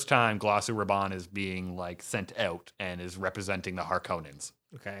first time Glossu Raban is being sent out and is representing the Harkonnens.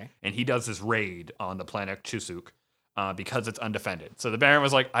 Okay. And he does this raid on the planet Chusuk because it's undefended. So the Baron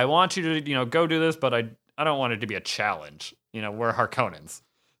was like, I want you to, go do this, but I don't want it to be a challenge. We're Harkonnens.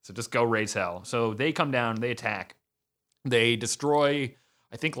 So just go raise hell. So they come down, they attack. They destroy,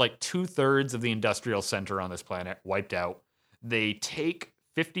 I think, 2/3 of the industrial center on this planet, wiped out. They take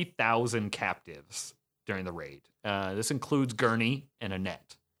 50,000 captives during the raid. This includes Gurney and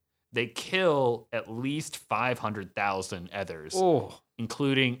Annette. They kill at least 500,000 others,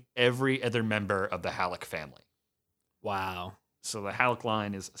 including every other member of the Halleck family. Wow. So the Halleck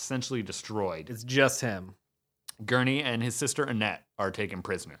line is essentially destroyed. It's just him. Gurney and his sister Annette are taken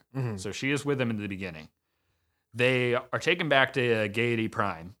prisoner. Mm-hmm. So she is with them in the beginning. They are taken back to Gaiety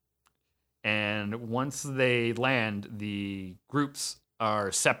Prime. And once they land, the groups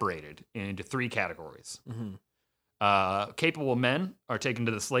are separated into 3 categories. Mm-hmm. Capable men are taken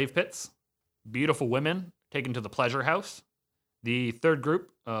to the slave pits. Beautiful women taken to the pleasure house. The third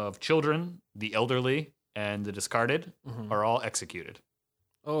group of children, the elderly, and the discarded are all executed.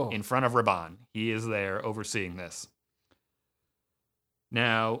 In front of Raban. He is there overseeing this.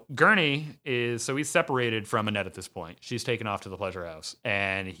 Now, Gurney he's separated from Annette at this point. She's taken off to the pleasure house,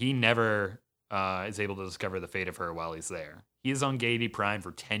 and he never is able to discover the fate of her while he's there. He is on Gaiety Prime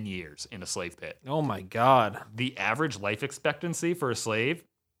for 10 years in a slave pit. Oh my God. The average life expectancy for a slave,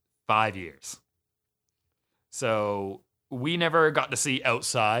 5 years. So we never got to see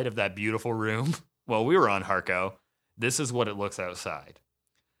outside of that beautiful room while we were on Harco. This is what it looks outside.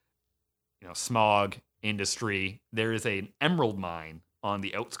 Smog, industry. There is an emerald mine on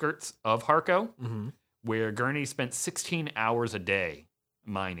the outskirts of Harco where Gurney spent 16 hours a day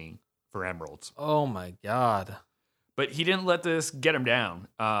mining for emeralds. Oh my God. But he didn't let this get him down.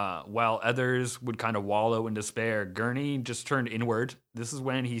 While others would kind of wallow in despair, Gurney just turned inward. This is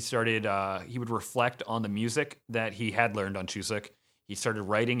when he started, he would reflect on the music that he had learned on Chuseok. He started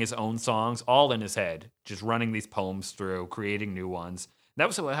writing his own songs all in his head, just running these poems through, creating new ones. That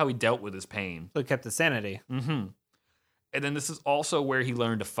was how he dealt with his pain. So he kept his sanity. Mm-hmm. And then this is also where he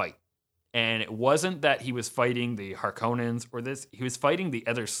learned to fight. And it wasn't that he was fighting the Harkonnens or this. He was fighting the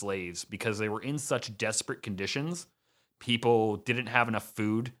other slaves because they were in such desperate conditions. People didn't have enough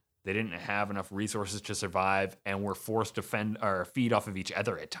food. They didn't have enough resources to survive and were forced to feed off of each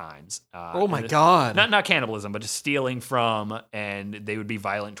other at times. Oh my God. Not cannibalism, but just stealing from, and they would be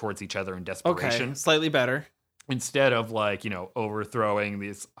violent towards each other in desperation. Okay, slightly better. Instead of overthrowing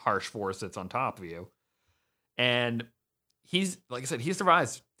this harsh force that's on top of you. And he's, like I said, he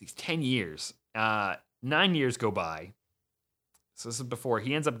survives these 10 years. 9 years go by. So this is before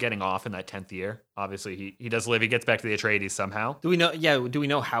he ends up getting off in that 10th year. Obviously, he does live. He gets back to the Atreides somehow. Do we know? Yeah. Do we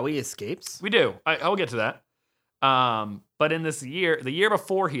know how he escapes? We do. I'll get to that. But in this year, the year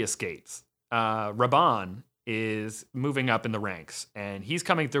before he escapes, Raban is moving up in the ranks, and he's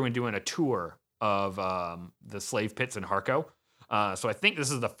coming through and doing a tour of the slave pits in Harco. So I think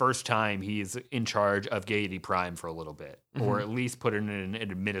this is the first time he's in charge of Gaiety Prime for a little bit, or at least put in an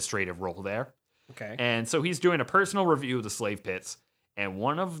administrative role there. Okay. And so he's doing a personal review of the slave pits, and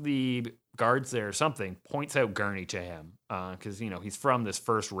one of the guards there or something points out Gurney to him because he's from this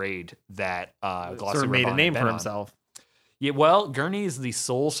first raid that Glossi sort of made a Raban name had for been on. himself. Yeah, well, Gurney is the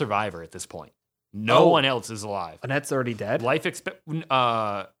sole survivor at this point. No one else is alive. Annette's already dead.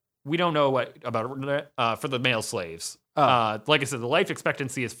 We don't know what about for the male slaves. Like I said, the life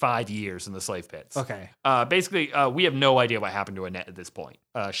expectancy is 5 years in the slave pits. Okay. Basically, we have no idea what happened to Annette at this point.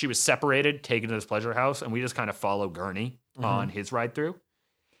 She was separated, taken to this pleasure house, and we just kind of follow Gurney on his ride through.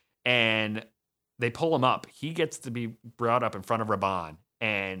 And they pull him up. He gets to be brought up in front of Raban,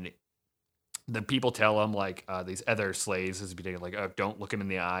 and the people tell him, these other slaves, don't look him in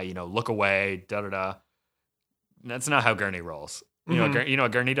the eye, look away, da-da-da. That's not how Gurney rolls. You know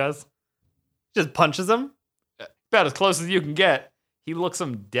what Gurney does? Just punches him? About as close as you can get. He looks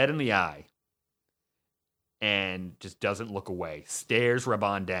him dead in the eye and just doesn't look away. Stares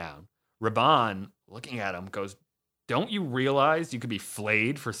Raban down. Raban, looking at him, goes, "Don't you realize you could be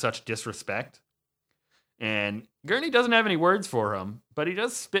flayed for such disrespect?" And Gurney doesn't have any words for him, but he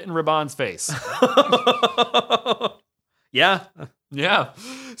does spit in Raban's face. Yeah. Yeah.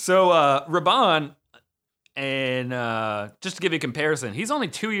 So Raban, and just to give you a comparison, he's only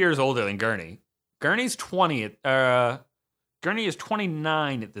 2 years older than Gurney. Gurney's 20. Gurney is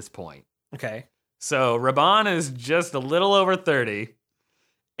 29 at this point. Okay. So Raban is just a little over 30,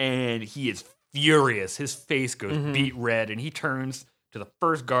 and he is furious. His face goes beet red, and he turns to the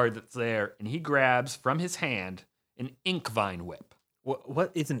first guard that's there, and he grabs from his hand an ink vine whip.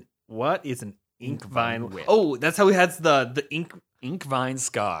 What is an ink vine whip? Oh, that's how he has the ink vine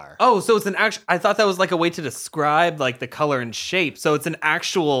scar. Oh, so it's an actual. I thought that was like a way to describe the color and shape. So it's an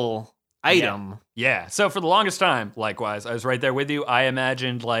actual item. Yeah. So for the longest time, likewise, I was right there with you. I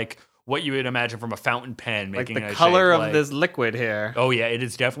imagined what you would imagine from a fountain pen, making the a color shape, of this liquid here. Oh yeah, it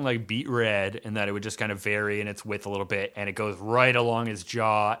is definitely beet red, and that it would just kind of vary in its width a little bit, and it goes right along his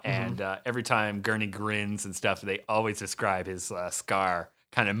jaw. And every time Gurney grins and stuff, they always describe his scar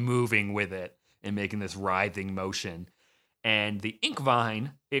kind of moving with it and making this writhing motion. And the ink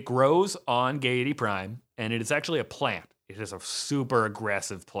vine, it grows on Gaiety Prime, and it is actually a plant. It is a super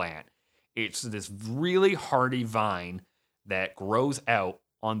aggressive plant. It's this really hardy vine that grows out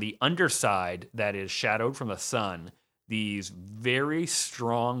on the underside that is shadowed from the sun. These very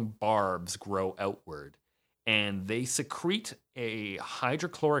strong barbs grow outward, and they secrete a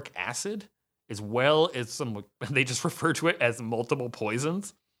hydrochloric acid as well as they just refer to it as multiple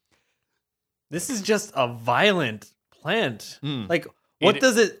poisons. This is just a violent plant. What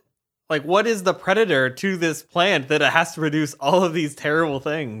is the predator to this plant that it has to produce all of these terrible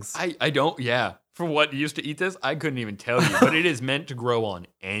things? I don't, yeah. For what used to eat this, I couldn't even tell you, but it is meant to grow on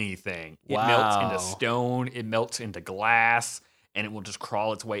anything. It melts into stone, it melts into glass, and it will just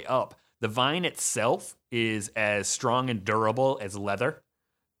crawl its way up. The vine itself is as strong and durable as leather.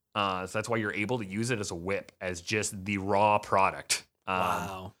 So that's why you're able to use it as a whip, as just the raw product.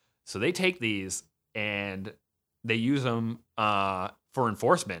 Wow. So they take these and they use them for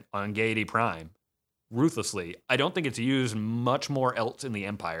enforcement on Gaiety Prime ruthlessly. I don't think it's used much more else in the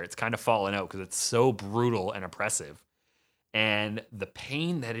Empire. It's kind of fallen out because it's so brutal and oppressive. And the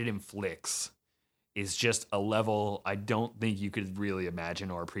pain that it inflicts is just a level I don't think you could really imagine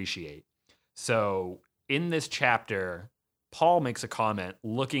or appreciate. So in this chapter, Paul makes a comment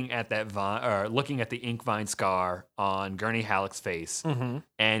looking at looking at the ink vine scar on Gurney Halleck's face,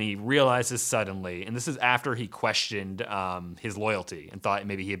 and he realizes suddenly, and this is after he questioned his loyalty and thought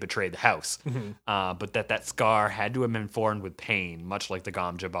maybe he had betrayed the house, but that scar had to have been formed with pain, much like the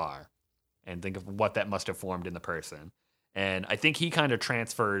Gom Jabbar, and think of what that must have formed in the person. And I think he kind of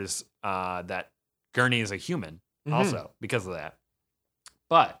transfers that Gurney is a human also because of that.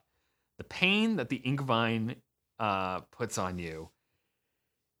 But the pain that the ink vine puts on you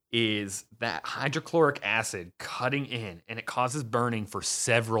is that hydrochloric acid cutting in, and it causes burning for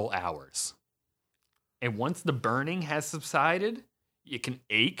several hours. And once the burning has subsided, it can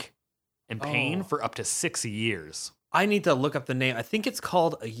ache and pain for up to 6 years. I need to look up the name. I think it's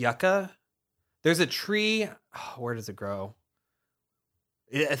called a yucca. There's a tree. Where does it grow?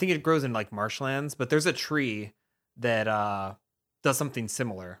 I think it grows in like marshlands, but there's a tree that does something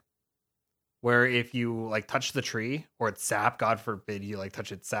similar. Where if you like touch the tree or its sap, God forbid you like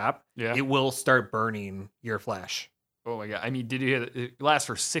touch its sap, it will start burning your flesh. Oh my God. I mean, did you hear that? It lasts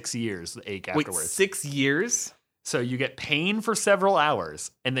for 6 years, the ache afterwards. Wait, 6 years? So you get pain for several hours,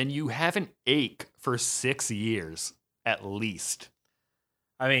 and then you have an ache for 6 years at least.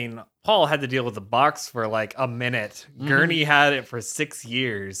 I mean, Paul had to deal with the box for like a minute. Gurney had it for 6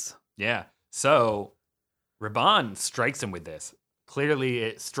 years. Yeah. So Rabban strikes him with this. Clearly,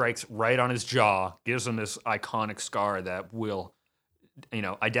 it strikes right on his jaw, gives him this iconic scar that will,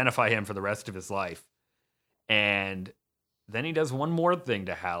 identify him for the rest of his life. And then he does one more thing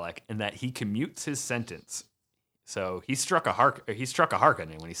to Halleck, in that he commutes his sentence. So he struck a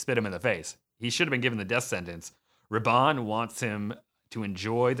Harkonnen when he spit him in the face. He should have been given the death sentence. Rabban wants him to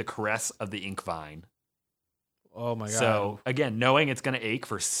enjoy the caress of the ink vine. Oh my God. So again, knowing it's going to ache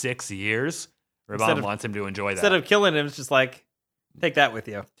for 6 years, Rabban wants him to enjoy that. Instead of killing him, it's just like, take that with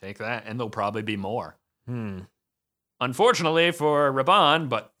you. Take that, and there'll probably be more. Unfortunately for Rabban,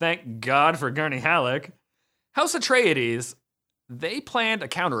 but thank God for Gurney Halleck, House Atreides, they planned a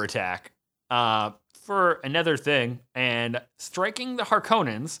counterattack for another thing, and striking the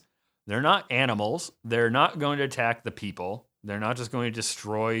Harkonnens. They're not animals. They're not going to attack the people. They're not just going to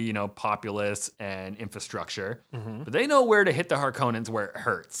destroy, populace and infrastructure. But they know where to hit the Harkonnens where it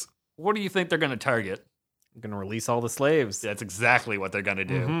hurts. What do you think they're going to target? I'm going to release all the slaves. That's exactly what they're going to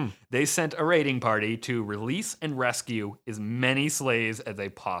do. They sent a raiding party to release and rescue as many slaves as they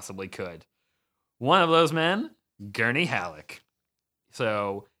possibly could. One of those men, Gurney Halleck.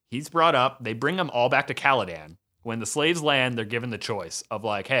 So he's brought up. They bring them all back to Caladan. When the slaves land, they're given the choice of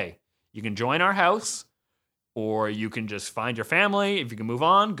like, hey, you can join our house, or you can just find your family. If you can move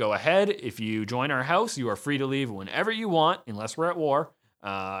on, go ahead. If you join our house, you are free to leave whenever you want, unless we're at war.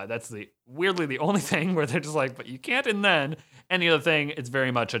 That's weirdly the only thing where they're just like, but you can't. And then any other thing, it's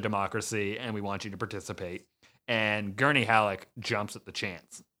very much a democracy, and we want you to participate. And Gurney Halleck jumps at the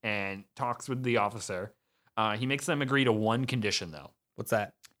chance and talks with the officer. He makes them agree to one condition, though. What's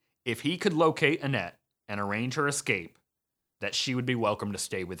that? If he could locate Annette and arrange her escape, that she would be welcome to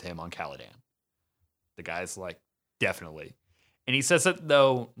stay with him on Caladan. The guy's like, definitely. And he says it,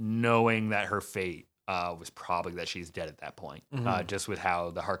 though, knowing that her fate was probably that she's dead at that point, just with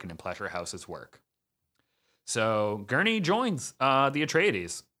how the Harkonnen pleasure houses work. So Gurney joins the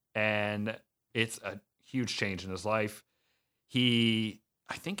Atreides, and it's a huge change in his life. I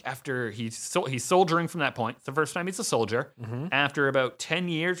think after he's soldiering from that point, it's the first time he's a soldier. After about 10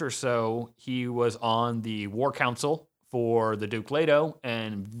 years or so, he was on the War Council for the Duke Leto,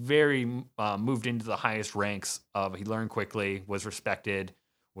 and very moved into the highest ranks of. He learned quickly, was respected,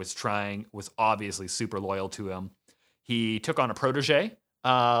 was obviously super loyal to him. He took on a protege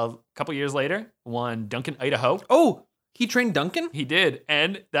a couple years later, one Duncan Idaho. Oh, he trained Duncan? He did,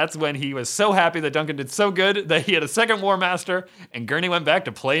 and that's when he was so happy that Duncan did so good that he had a second War Master, and Gurney went back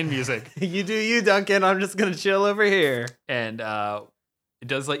to playing music. You do you, Duncan. I'm just going to chill over here. And it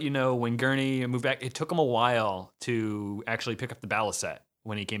does let you know when Gurney moved back, it took him a while to actually pick up the balisette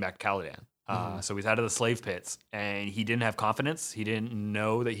when he came back to Caladan. So he's out of the slave pits, and he didn't have confidence. He didn't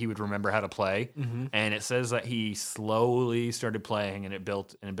know that he would remember how to play. And it says that he slowly started playing, and it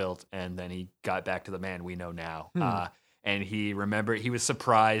built, and then he got back to the man we know now. And he was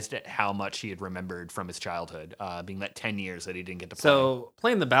surprised at how much he had remembered from his childhood, being that 10 years that he didn't get to play. So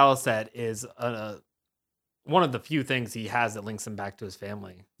playing the balisette is one of the few things he has that links him back to his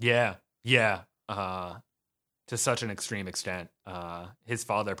family. Yeah. To such an extreme extent. His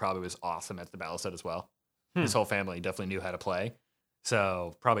father probably was awesome at the balisette as well. His whole family definitely knew how to play.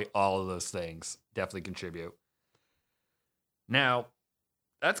 So probably all of those things definitely contribute. Now,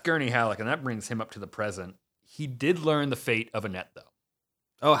 that's Gurney Halleck, and that brings him up to the present. He did learn the fate of Annette, though.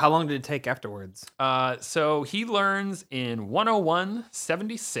 Oh, how long did it take afterwards? So he learns in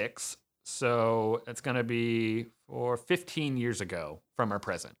 101.76. So it's going to be for 15 years ago from our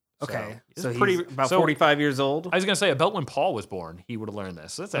present. Okay. So So it's he's about 45 years old? I was going to say, about when Paul was born, he would have learned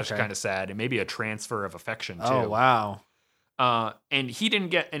this. So that's actually Okay. kind of sad. And maybe a transfer of affection, too. Oh, wow. And he didn't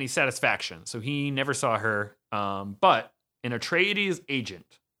get any satisfaction. So he never saw her. But an Atreides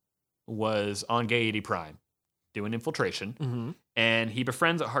agent was on Gaiety Prime doing infiltration. Mm-hmm. And he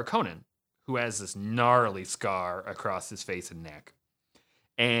befriends a Harkonnen who has this gnarly scar across his face and neck.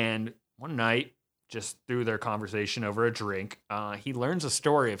 And one night, just through their conversation over a drink, he learns a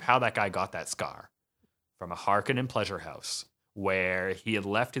story of how that guy got that scar from a Harkonnen pleasure house, where he had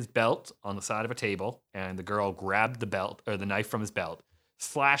left his belt on the side of a table, and the girl grabbed the belt or the knife from his belt,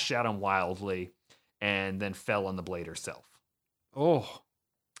 slashed at him wildly, and then fell on the blade herself. Oh.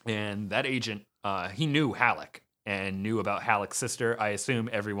 And that agent, he knew Halleck and knew about Halleck's sister. I assume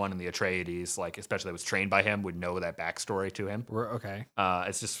everyone in the Atreides, like especially that was trained by him, would know that backstory to him. Okay.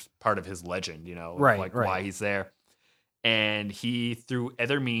 It's just part of his legend, Right. why he's there. And he, through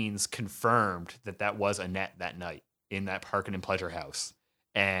other means, confirmed that was Annette that night in that Harkonnen pleasure house.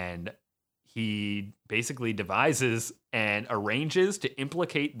 And he basically devises and arranges to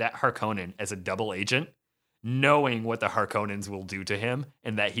implicate that Harkonnen as a double agent, knowing what the Harkonnens will do to him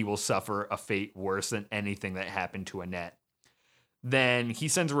and that he will suffer a fate worse than anything that happened to Annette. Then he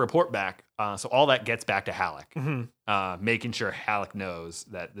sends a report back. So all that gets back to Halleck, making sure Halleck knows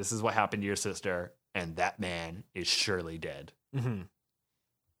that this is what happened to your sister and that man is surely dead. Mm-hmm.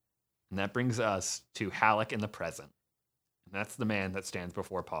 And that brings us to Halleck in the present. And that's the man that stands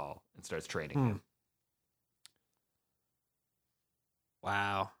before Paul and starts training him.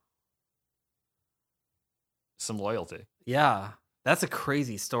 Wow. Some loyalty. Yeah. That's a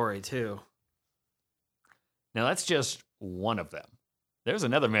crazy story, too. Now, that's just one of them. There's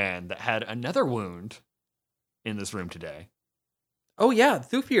another man that had another wound in this room today. Oh, yeah.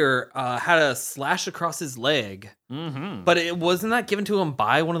 Thufir had a slash across his leg. Mm-hmm. But it wasn't that given to him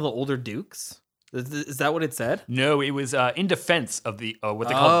by one of the older dukes? Is that what it said? No, it was in defense of the what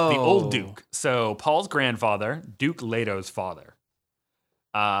they call the old Duke. So Paul's grandfather, Duke Leto's father.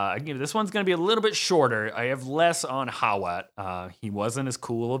 This one's going to be a little bit shorter. I have less on Hawat. He wasn't as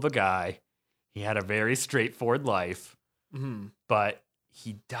cool of a guy. He had a very straightforward life, but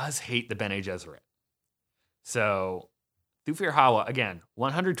he does hate the Bene Gesserit. So Thufir Hawat, again,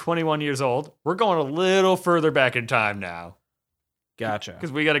 121 years old. We're going a little further back in time now. Gotcha.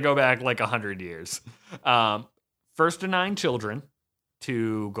 Because we got to go back like 100 years. First of 9 children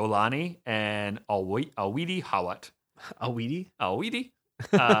to Golani and Alwidi Hawat. Alwidi?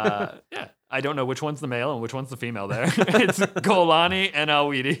 Yeah. I don't know which one's the male and which one's the female there. It's Golani and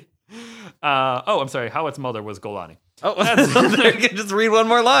Alwidi. I'm sorry. Hawat's mother was Golani. Just read one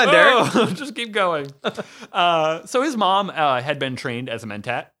more line, Derek. Just keep going. So his mom had been trained as a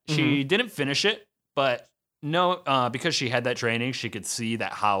Mentat. She didn't finish it, but because she had that training, she could see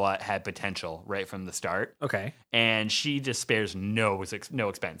that Hawat had potential right from the start. Okay. And she just spares no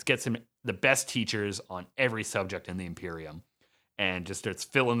expense. Gets him the best teachers on every subject in the Imperium and just starts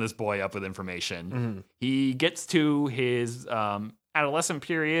filling this boy up with information. He gets to his adolescent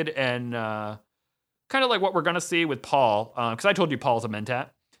period and kind of like what we're going to see with Paul, because I told you Paul's a Mentat.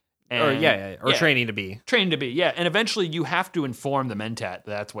 Or training to be. Trained to be, yeah. And eventually you have to inform the Mentat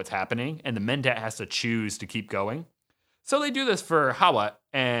that's what's happening, and the Mentat has to choose to keep going. So they do this for Hawat,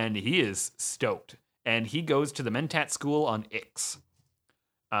 and he is stoked. And he goes to the Mentat school on Ix.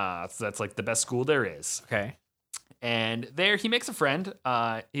 So that's like the best school there is. Okay. And there he makes a friend.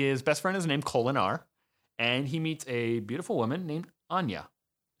 His best friend is named Kholinar, and he meets a beautiful woman named Anya.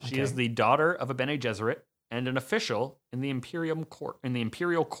 She is the daughter of a Bene Gesserit and an official in the Imperial Court.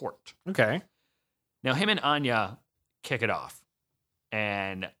 Okay. Now, him and Anya kick it off,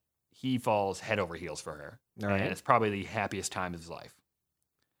 and he falls head over heels for her. All right. And it's probably the happiest time of his life.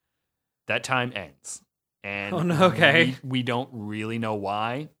 That time ends. And okay. We don't really know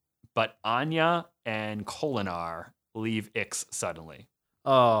why, but Anya and Kholinar leave Ix suddenly.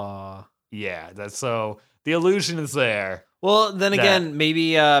 Oh. Yeah, so the illusion is there. Well, then again,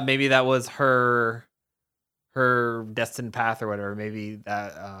 maybe that was her her destined path or whatever. Maybe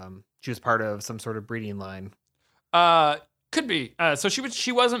that she was part of some sort of breeding line. Could be. So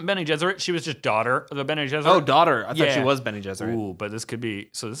she wasn't Bene Gesserit. She was just daughter of the Bene Gesserit. Oh, daughter. I thought she Yeah. was Bene Gesserit. Ooh, but this could be.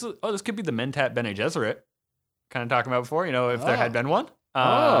 So this could be the Mentat Bene Gesserit. Kind of talking about before. If there had been one.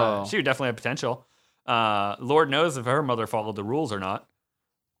 She would definitely have potential. Lord knows if her mother followed the rules or not.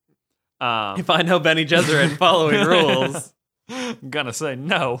 If I know Bene Gesserit following rules. I'm gonna say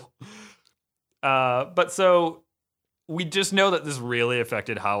no. But so we just know that this really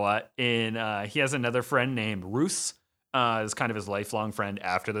affected Hawa. He has another friend named Roos, is kind of his lifelong friend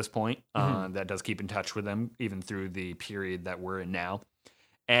after this point, that does keep in touch with him even through the period that we're in now.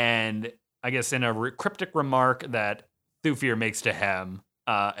 And I guess in a cryptic remark that Thufir makes to him,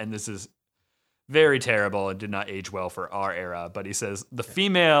 and this is very terrible and did not age well for our era, but he says, the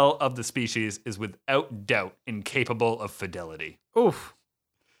female of the species is without doubt incapable of fidelity. Oof.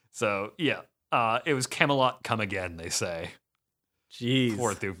 So, yeah, it was Camelot come again, they say. Jeez.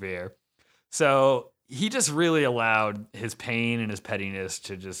 Poor Thufir. So he just really allowed his pain and his pettiness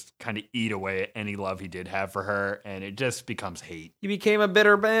to just kind of eat away at any love he did have for her, and it just becomes hate. He became a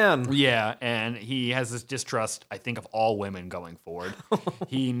bitter man. Yeah, and he has this distrust, I think, of all women going forward.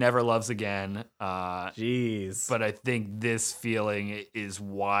 He never loves again. Jeez. But I think this feeling is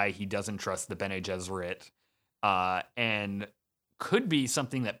why he doesn't trust the Bene Gesserit, and could be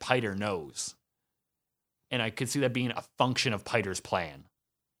something that Piter knows. And I could see that being a function of Piter's plan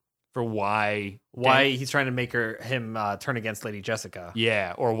for why he's trying to make him turn against Lady Jessica.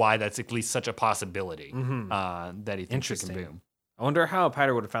 Yeah, or why that's at least such a possibility that he thinks it can Interesting. boom. I wonder how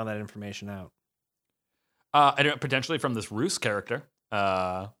Piter would have found that information out. I don't potentially from this Roos character.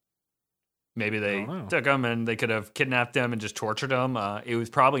 Maybe they don't know. took him and they could have kidnapped him and just tortured him. It was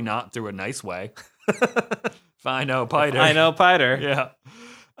probably not through a nice way. If I know Piter. I know Piter. Yeah.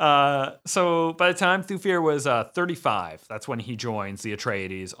 So by the time Thufir was 35, that's when he joins the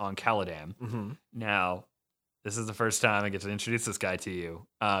Atreides on Caladan. Mm-hmm. Now, this is the first time I get to introduce this guy to you.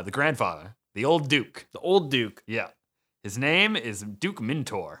 The grandfather, the old Duke. The old Duke. Yeah. His name is Duke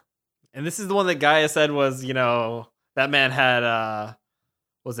Mintor. And this is the one that Gaia said was, that man had,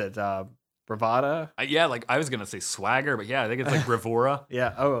 bravada? Yeah, like I was going to say swagger, but yeah, I think it's like bravura.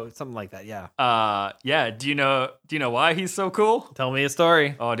 Yeah. Oh, something like that. Yeah. Yeah. Do you know why he's so cool? Tell me a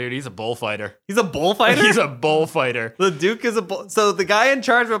story. Oh, dude, he's a bullfighter. He's a bullfighter? He's a bullfighter. The Duke is a bull. So the guy in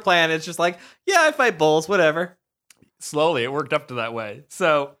charge of a plan is just like, yeah, I fight bulls, whatever. Slowly, it worked up to that way.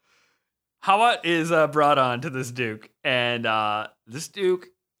 So Hawat is brought on to this Duke, and this Duke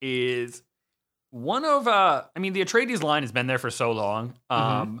is one of, the Atreides line has been there for so long.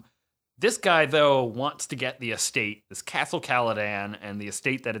 This guy, though, wants to get the estate, this Castle Caladan, and the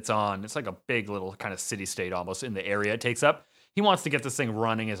estate that it's on. It's like a big little kind of city-state almost in the area it takes up. He wants to get this thing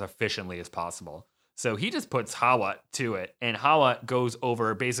running as efficiently as possible. So he just puts Hawat to it, and Hawat goes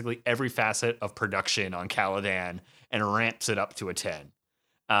over basically every facet of production on Caladan and ramps it up to a 10.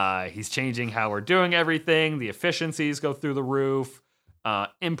 He's changing how we're doing everything. The efficiencies go through the roof.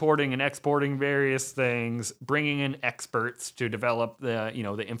 Importing and exporting various things, bringing in experts to develop the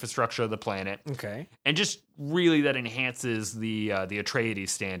infrastructure of the planet, Okay. and just really that enhances the Atreides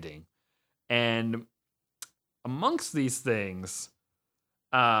standing. And amongst these things,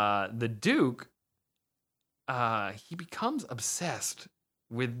 the Duke he becomes obsessed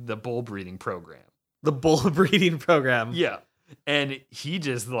with the bull breeding program. The bull breeding program. Yeah, and he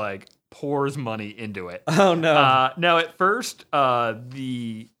just like pours money into it. Oh, no. Now, at first,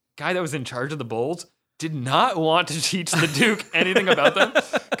 the guy that was in charge of the bulls did not want to teach the Duke anything about them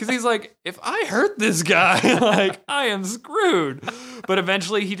because he's like, if I hurt this guy, like, I am screwed. But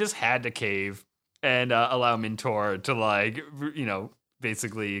eventually, he just had to cave and allow Mintor to,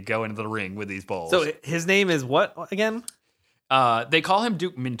 basically go into the ring with these bulls. So his name is what again? They call him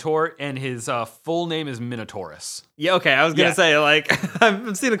Duke Mintor, and his full name is Minotaurus. Yeah, okay. I was going to say,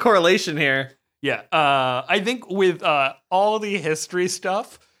 I'm seeing a correlation here. Yeah, I think with all the history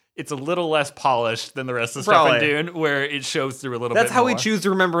stuff, it's a little less polished than the rest of the stuff in Dune, where it shows through a little bit more. That's how we choose to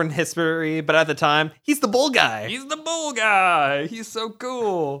remember in history, but at the time, he's the bull guy. He's the bull guy. He's so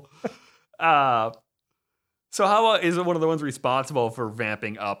cool. So Hawa is one of the ones responsible for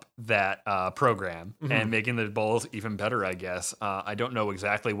vamping up that program and making the bulls even better, I guess. I don't know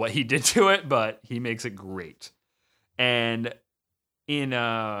exactly what he did to it, but he makes it great. And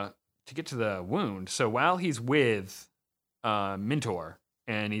to get to the wound, so while he's with Mintor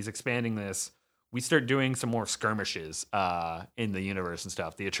and he's expanding this, we start doing some more skirmishes in the universe and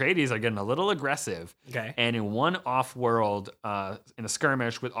stuff. The Atreides are getting a little aggressive. Okay. And in one off-world, in a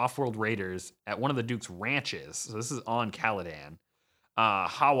skirmish with off-world raiders at one of the Duke's ranches, so this is on Caladan,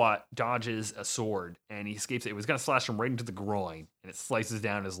 Hawat dodges a sword and he escapes it. It was going to slash him right into the groin, and it slices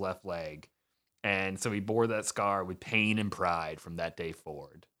down his left leg. And so he bore that scar with pain and pride from that day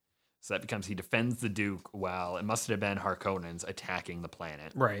forward. So that becomes he defends the Duke while it must have been Harkonnens attacking the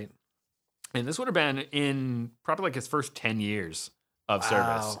planet. Right. And this would have been in probably like his first 10 years of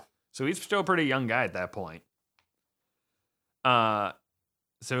service. So he's still a pretty young guy at that point.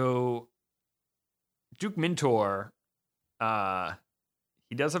 So Duke Mintor,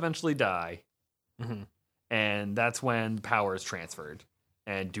 he does eventually die. Mm-hmm. And that's when power is transferred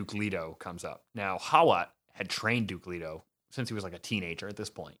and Duke Leto comes up. Now, Hawat had trained Duke Leto since he was like a teenager at this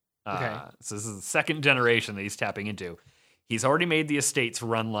point. Okay. So this is the second generation that he's tapping into. He's already made the estates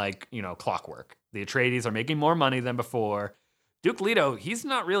run like, clockwork. The Atreides are making more money than before. Duke Leto, he's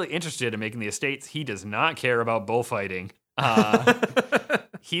not really interested in making the estates. He does not care about bullfighting.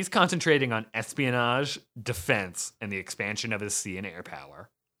 He's concentrating on espionage, defense, and the expansion of his sea and air power.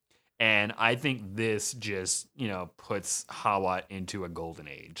 And I think this just, puts Hawat into a golden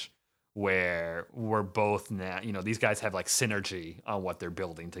age where we're both now, these guys have like synergy on what they're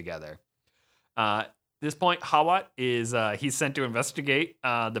building together. This point, Hawat is he's sent to investigate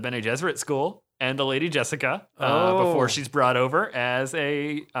the Bene Gesserit school and the Lady Jessica before she's brought over as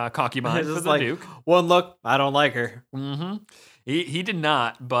a concubine for the Duke. One look, I don't like her. Mm-hmm. He did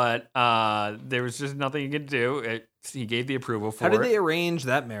not, but there was just nothing he could do. He gave the approval for it. How did they arrange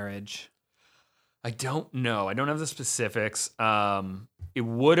that marriage? I don't know. I don't have the specifics. It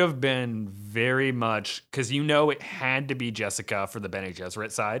would have been very much because it had to be Jessica for the Bene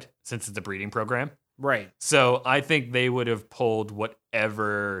Gesserit side since it's a breeding program. Right. So I think they would have pulled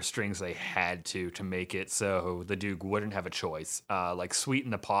whatever strings they had to make it so the Duke wouldn't have a choice. Like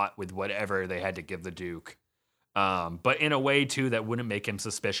sweeten the pot with whatever they had to give the Duke. But in a way too that wouldn't make him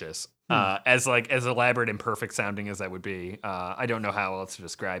suspicious. As elaborate and perfect sounding as that would be. I don't know how else to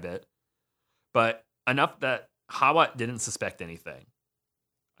describe it. But enough that Hawat didn't suspect anything.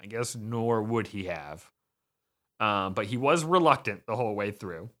 I guess nor would he have. But he was reluctant the whole way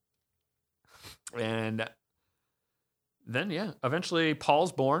through. And then, eventually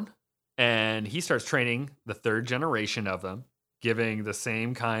Paul's born and he starts training the third generation of them, giving the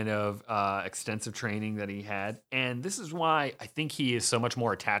same kind of extensive training that he had. And this is why I think he is so much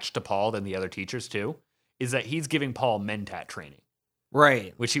more attached to Paul than the other teachers too, is that he's giving Paul Mentat training.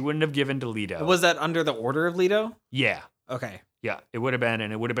 Right. Which he wouldn't have given to Leto. Was that under the order of Leto? Yeah. Okay. Yeah, it would have been,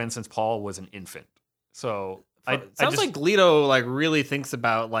 and it would have been since Paul was an infant. So sounds like Leto really thinks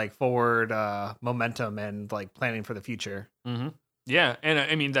about forward momentum and planning for the future. Mm-hmm. Yeah, and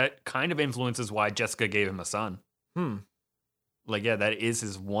I mean that kind of influences why Jessica gave him a son. That is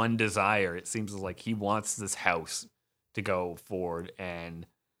his one desire. It seems like he wants this house to go forward, and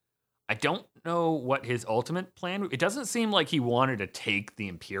I don't know what his ultimate plan. It doesn't seem like he wanted to take the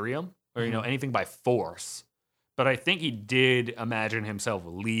Imperium or anything by force, but I think he did imagine himself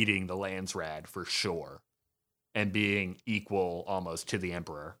leading the Landsraad for sure. And being equal almost to the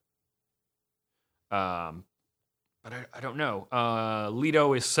Emperor. But I don't know.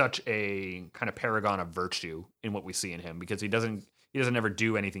 Leto is such a kind of paragon of virtue in what we see in him because he doesn't ever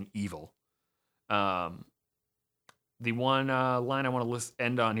do anything evil. The one line I want to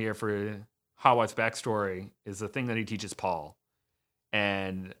end on here for Hawat's backstory is the thing that he teaches Paul.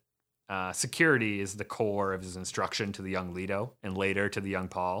 And security is the core of his instruction to the young Leto and later to the young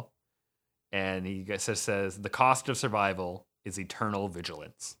Paul. And he says, the cost of survival is eternal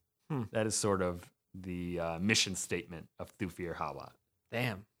vigilance. That is sort of the mission statement of Thufir Hawat.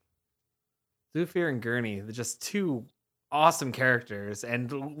 Damn. Thufir and Gurney, they're just two awesome characters.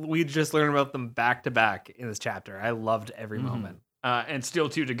 And we just learned about them back to back in this chapter. I loved every moment. And still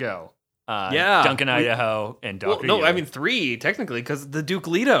 2 to go. Yeah. Duncan Idaho and Dr. Yu. I mean 3, technically, because the Duke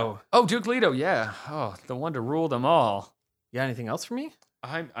Leto. Oh, Duke Leto, yeah. Oh, the one to rule them all. You got anything else for me?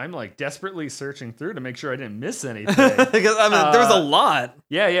 I'm desperately searching through to make sure I didn't miss anything. Because there was a lot.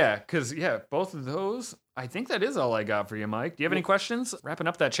 Yeah. Because both of those. I think that is all I got for you, Mike. Do you have any questions wrapping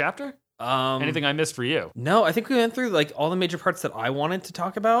up that chapter? Anything I missed for you? No, I think we went through all the major parts that I wanted to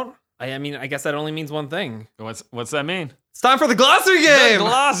talk about. I mean, I guess that only means one thing. What's that mean? It's time for the glossary game.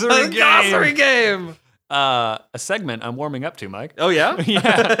 The glossary game. A segment I'm warming up to, Mike. Oh, yeah?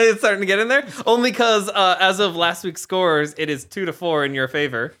 Yeah. It's starting to get in there? Only because as of last week's scores, it is 2-4 in your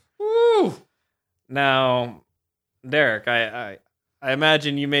favor. Woo! Now, Derek, I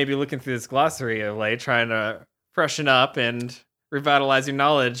imagine you may be looking through this glossary of late, trying to freshen up and revitalize your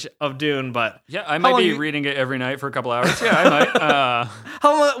knowledge of Dune, but... Yeah, I might be reading it every night for a couple hours. Yeah, I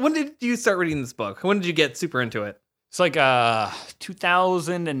might. When did you start reading this book? When did you get super into it? It's like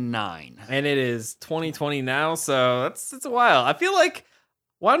 2009. And it is 2020 now, so it's a while. I feel like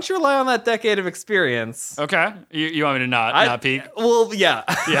Why don't you rely on that decade of experience? Okay. You want me to not peek? Well, yeah.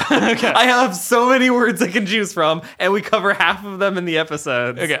 Yeah. Okay. I have so many words I can choose from, and we cover half of them in the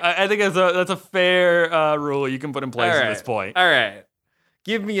episodes. Okay. I think that's a fair rule you can put in place at this point. All right.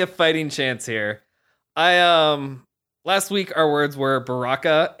 Give me a fighting chance here. Last week our words were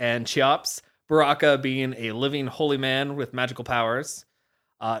Baraka and Cheops. Baraka being a living holy man with magical powers.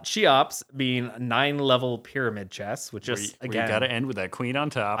 Cheops being 9-level pyramid chess, which is again you got to end with that queen on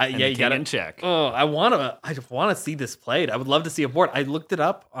top. And yeah, the you king got in check. Oh, I want to see this played. I would love to see a board. I looked it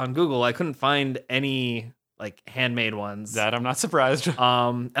up on Google. I couldn't find any like handmade ones. That I'm not surprised.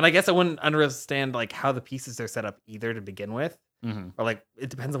 And I guess I wouldn't understand like how the pieces are set up either to begin with, or like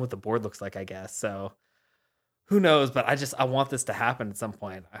it depends on what the board looks like, I guess. So who knows? But I want this to happen at some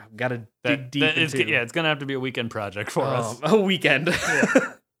point. I've got to dig deep into. It's gonna have to be a weekend project for us. A weekend.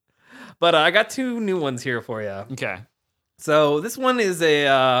 But I got 2 new ones here for you. Okay. So this one is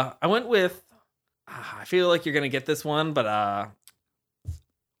I went with. I feel like you're gonna get this one, but I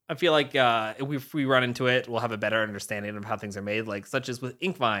feel like if we run into it, we'll have a better understanding of how things are made. Like such as with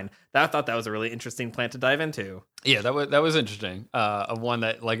Inkvine, I thought that was a really interesting plant to dive into. Yeah, that was interesting. One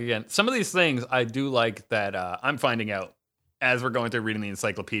that, like, again, some of these things I do like that I'm finding out as we're going through reading the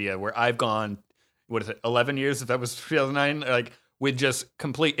encyclopedia, where I've gone, 11 years, if that was 2009, like, with just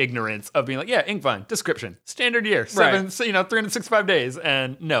complete ignorance of being like, yeah, Inkvine, description, standard year, 365 days,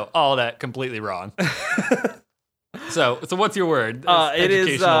 and no, all that completely wrong. So what's your word? It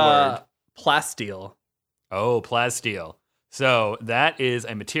is word. plasteel. Oh, plasteel. So that is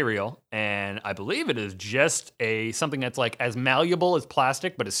a material, and I believe it is just something that's like as malleable as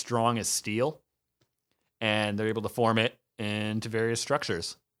plastic, but as strong as steel. And they're able to form it into various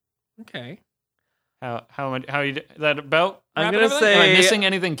structures. Okay. How you that about? I'm gonna say. Am I missing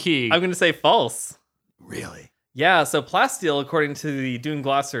anything key? I'm gonna say false. Really? Yeah. So plasteel, according to the Dune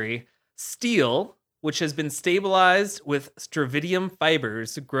glossary, steel, which has been stabilized with stravidium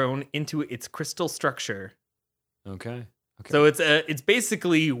fibers grown into its crystal structure. Okay. So it's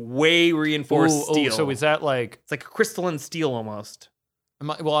basically way reinforced steel. So is that like it's like a crystalline steel almost?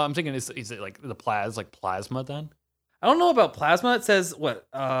 I'm thinking is it like the plasma then? I don't know about plasma. It says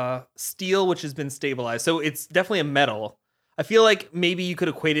steel, which has been stabilized. So it's definitely a metal. I feel like maybe you could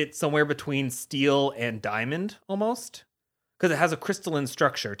equate it somewhere between steel and diamond almost, because it has a crystalline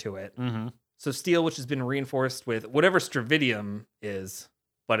structure to it. Mm-hmm. So steel, which has been reinforced with whatever stravidium is,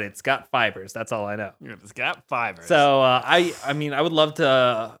 but it's got fibers. That's all I know. It's got fibers. So I mean, I would love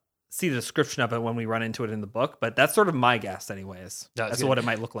to see the description of it when we run into it in the book, but that's sort of my guess anyways. That's what it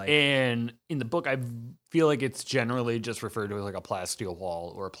might look like. And in the book, I feel like it's generally just referred to as like a plasteel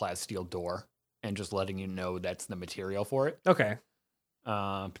wall or a plasteel door, and just letting you know that's the material for it. Okay.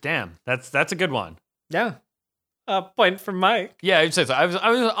 But damn, that's a good one. Yeah. Point from Mike. Yeah, I'd say so. I was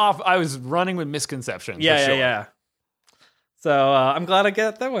off. I was running with misconceptions. Yeah. So I'm glad I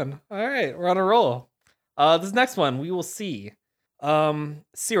got that one. All right, we're on a roll. This next one we will see.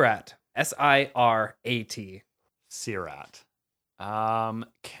 Sirat. Sirat. Sirat.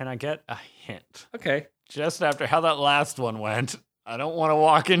 Can I get a hint? Okay. Just after how that last one went, I don't want to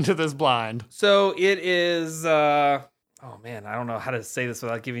walk into this blind. So it is. Oh man, I don't know how to say this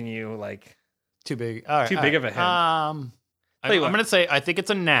without giving you like too big. Too big of a hint. I'm gonna say I think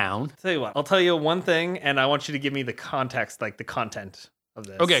it's a noun. Tell you what, I'll tell you one thing, and I want you to give me the context, like the content of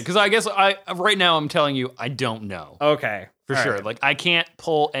this. Okay, because I guess right now I'm telling you I don't know. Okay, for sure. Right. Like I can't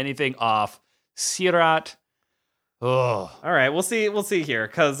pull anything off. Sirat. Oh. All right, we'll see here,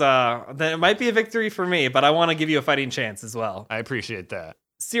 because then it might be a victory for me, but I want to give you a fighting chance as well. I appreciate that.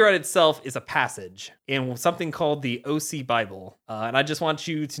 Sirat itself is a passage in something called the OC Bible, and I just want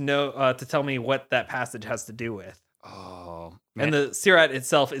you to know to tell me what that passage has to do with. Oh, man. And the Sirat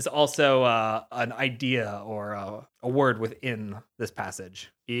itself is also an idea or a word within this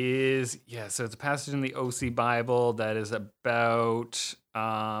passage. So it's a passage in the OC Bible that is about.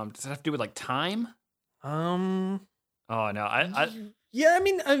 Does it have to do with like time? Oh no, Yeah, I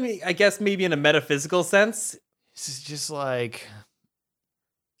mean, I guess maybe in a metaphysical sense. This is just like.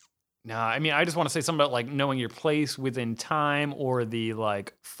 No, I mean, I just want to say something about like knowing your place within time or the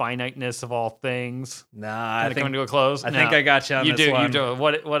like finiteness of all things. Nah, I think coming to a close. I think I got you on this one. You do.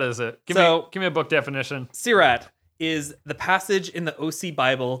 What is it? Give me a book definition. Sirat is the passage in the OC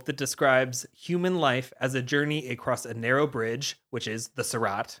Bible that describes human life as a journey across a narrow bridge, which is the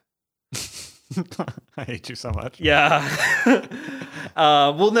Sirat. I hate you so much. Yeah.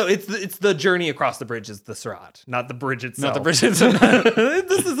 Well, no, it's the journey across the bridge is the Sirat, not the bridge itself. Not the bridge itself.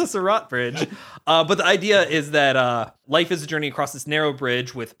 This is the Sirat bridge. But the idea is that life is a journey across this narrow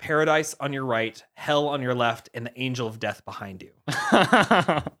bridge with paradise on your right, hell on your left, and the angel of death behind you.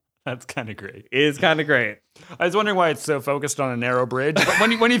 That's kind of great. It is kind of great. I was wondering why it's so focused on a narrow bridge. But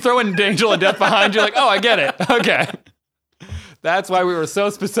when you throw in the angel of death behind you, like, oh, I get it. Okay. That's why we were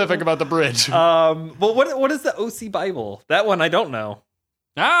so specific about the bridge. Well, what is the OC Bible? That one I don't know.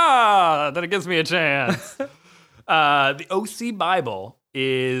 Then it gives me a chance. The OC Bible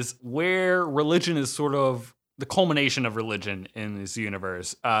is where religion is sort of the culmination of religion in this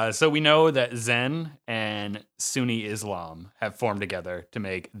universe. So we know that Zen and Sunni Islam have formed together to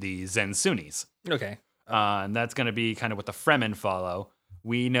make the Zen Sunnis. Okay. And that's going to be kind of what the Fremen follow.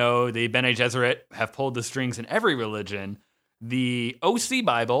 We know the Bene Gesserit have pulled the strings in every religion. The OC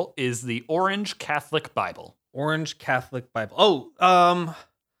Bible is the Orange Catholic Bible. Orange Catholic Bible. Oh,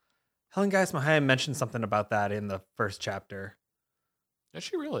 Helen Geis Mahaya mentioned something about that in the first chapter. Is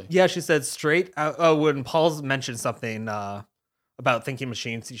she really? Yeah, she said straight out. Oh, when Paul's mentioned something about thinking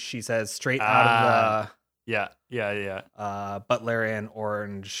machines, she says straight out of Yeah. Butlerian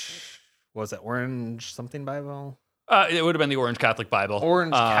Orange. What was it? Orange something Bible? It would have been the Orange Catholic Bible.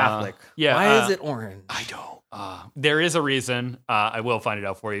 Orange Catholic. Yeah. Why is it orange? I don't. There is a reason. I will find it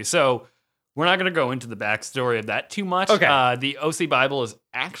out for you. So we're not going to go into the backstory of that too much. Okay. The OC Bible is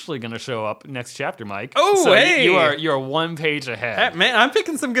actually going to show up next chapter, Mike. Oh, so hey! You're 1 page ahead. Hey, man, I'm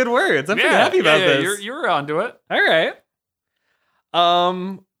picking some good words. I'm pretty happy about this. You're onto it. All right.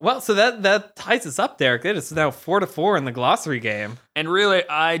 Well, so that ties us up, Derek. It is now 4-4 in the glossary game. And really,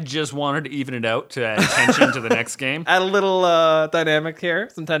 I just wanted to even it out to add tension to the next game. Add a little dynamic here,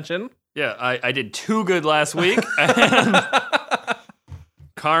 some tension. Yeah, I did too good last week. And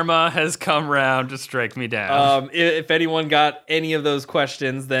karma has come round to strike me down. If anyone got any of those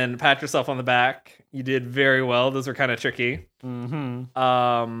questions, then pat yourself on the back. You did very well. Those were kind of tricky.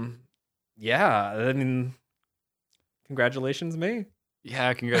 Mm-hmm. Yeah, I mean, congratulations, me.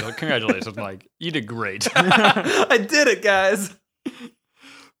 Yeah, congratulations, Mike. You did great. I did it, guys.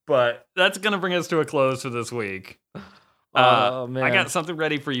 But that's going to bring us to a close for this week. Oh, man. I got something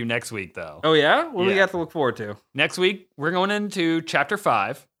ready for you next week, though. Oh, yeah? What do we got to look forward to? Next week, we're going into Chapter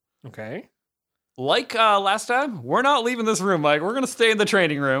 5. Okay. Like last time, we're not leaving this room, Mike. We're going to stay in the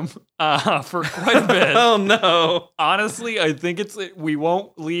training room for quite a bit. Oh, no. Honestly, I think we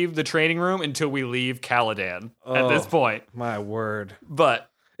won't leave the training room until we leave Caladan at this point. My word. But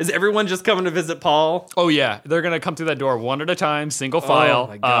is everyone just coming to visit Paul? Oh, yeah. They're going to come through that door one at a time, single file. Oh,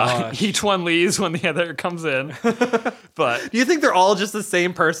 my gosh. Each one leaves when the other comes in. But do you think they're all just the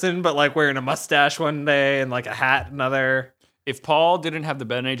same person, but like wearing a mustache one day and like a hat another? If Paul didn't have the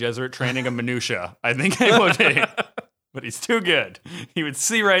Bene Gesserit training of minutia, I think it would be. But he's too good. He would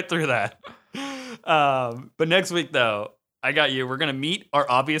see right through that. But next week, though, I got you. We're going to meet our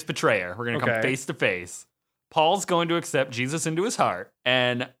obvious betrayer. We're going to come face to face. Paul's going to accept Jesus into his heart.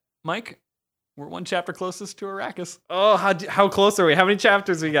 And Mike, we're 1 chapter closest to Arrakis. Oh, how close are we? How many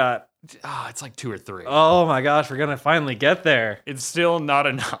chapters we got? It's like 2 or 3. Oh my gosh, we're gonna finally get there. It's still not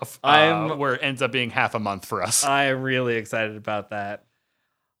enough. Where it ends up being half a month for us. I am really excited about that.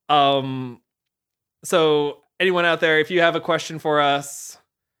 So anyone out there, if you have a question for us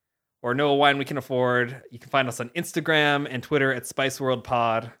or know a wine we can afford, you can find us on Instagram and Twitter at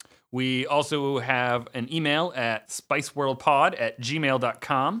SpiceWorldPod. We also have an email at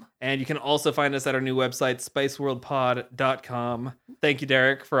spiceworldpod@gmail.com. And you can also find us at our new website, spiceworldpod.com. Thank you,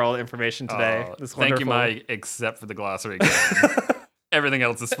 Derek, for all the information today. Thank you, Mike, except for the glossary game. Everything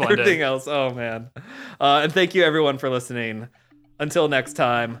else is splendid. Everything else, oh man. And thank you, everyone, for listening. Until next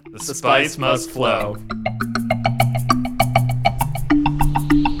time, the spice must flow.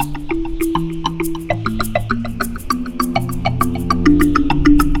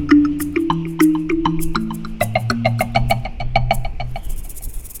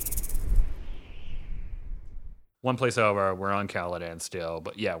 One place over, we're on Caladan still,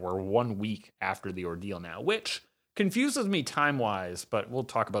 but yeah, we're 1 week after the ordeal now, which confuses me time-wise, but we'll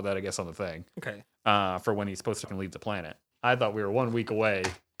talk about that, I guess, on the thing. Okay. For when he's supposed to leave the planet. I thought we were 1 week away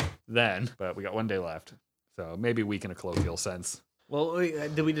then, but we got 1 day left. So maybe a week in a colloquial sense. Well,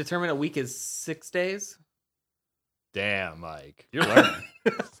 did we determine a week is 6 days? Damn, Mike. You're learning.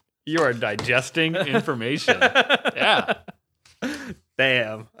 You are digesting information. Yeah.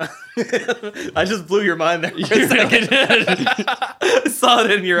 Damn. I just blew your mind there. You really did. I saw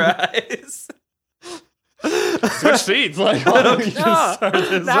it in your eyes. Switch seats. Like, why don't you just start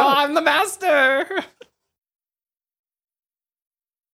this now up? I'm the master.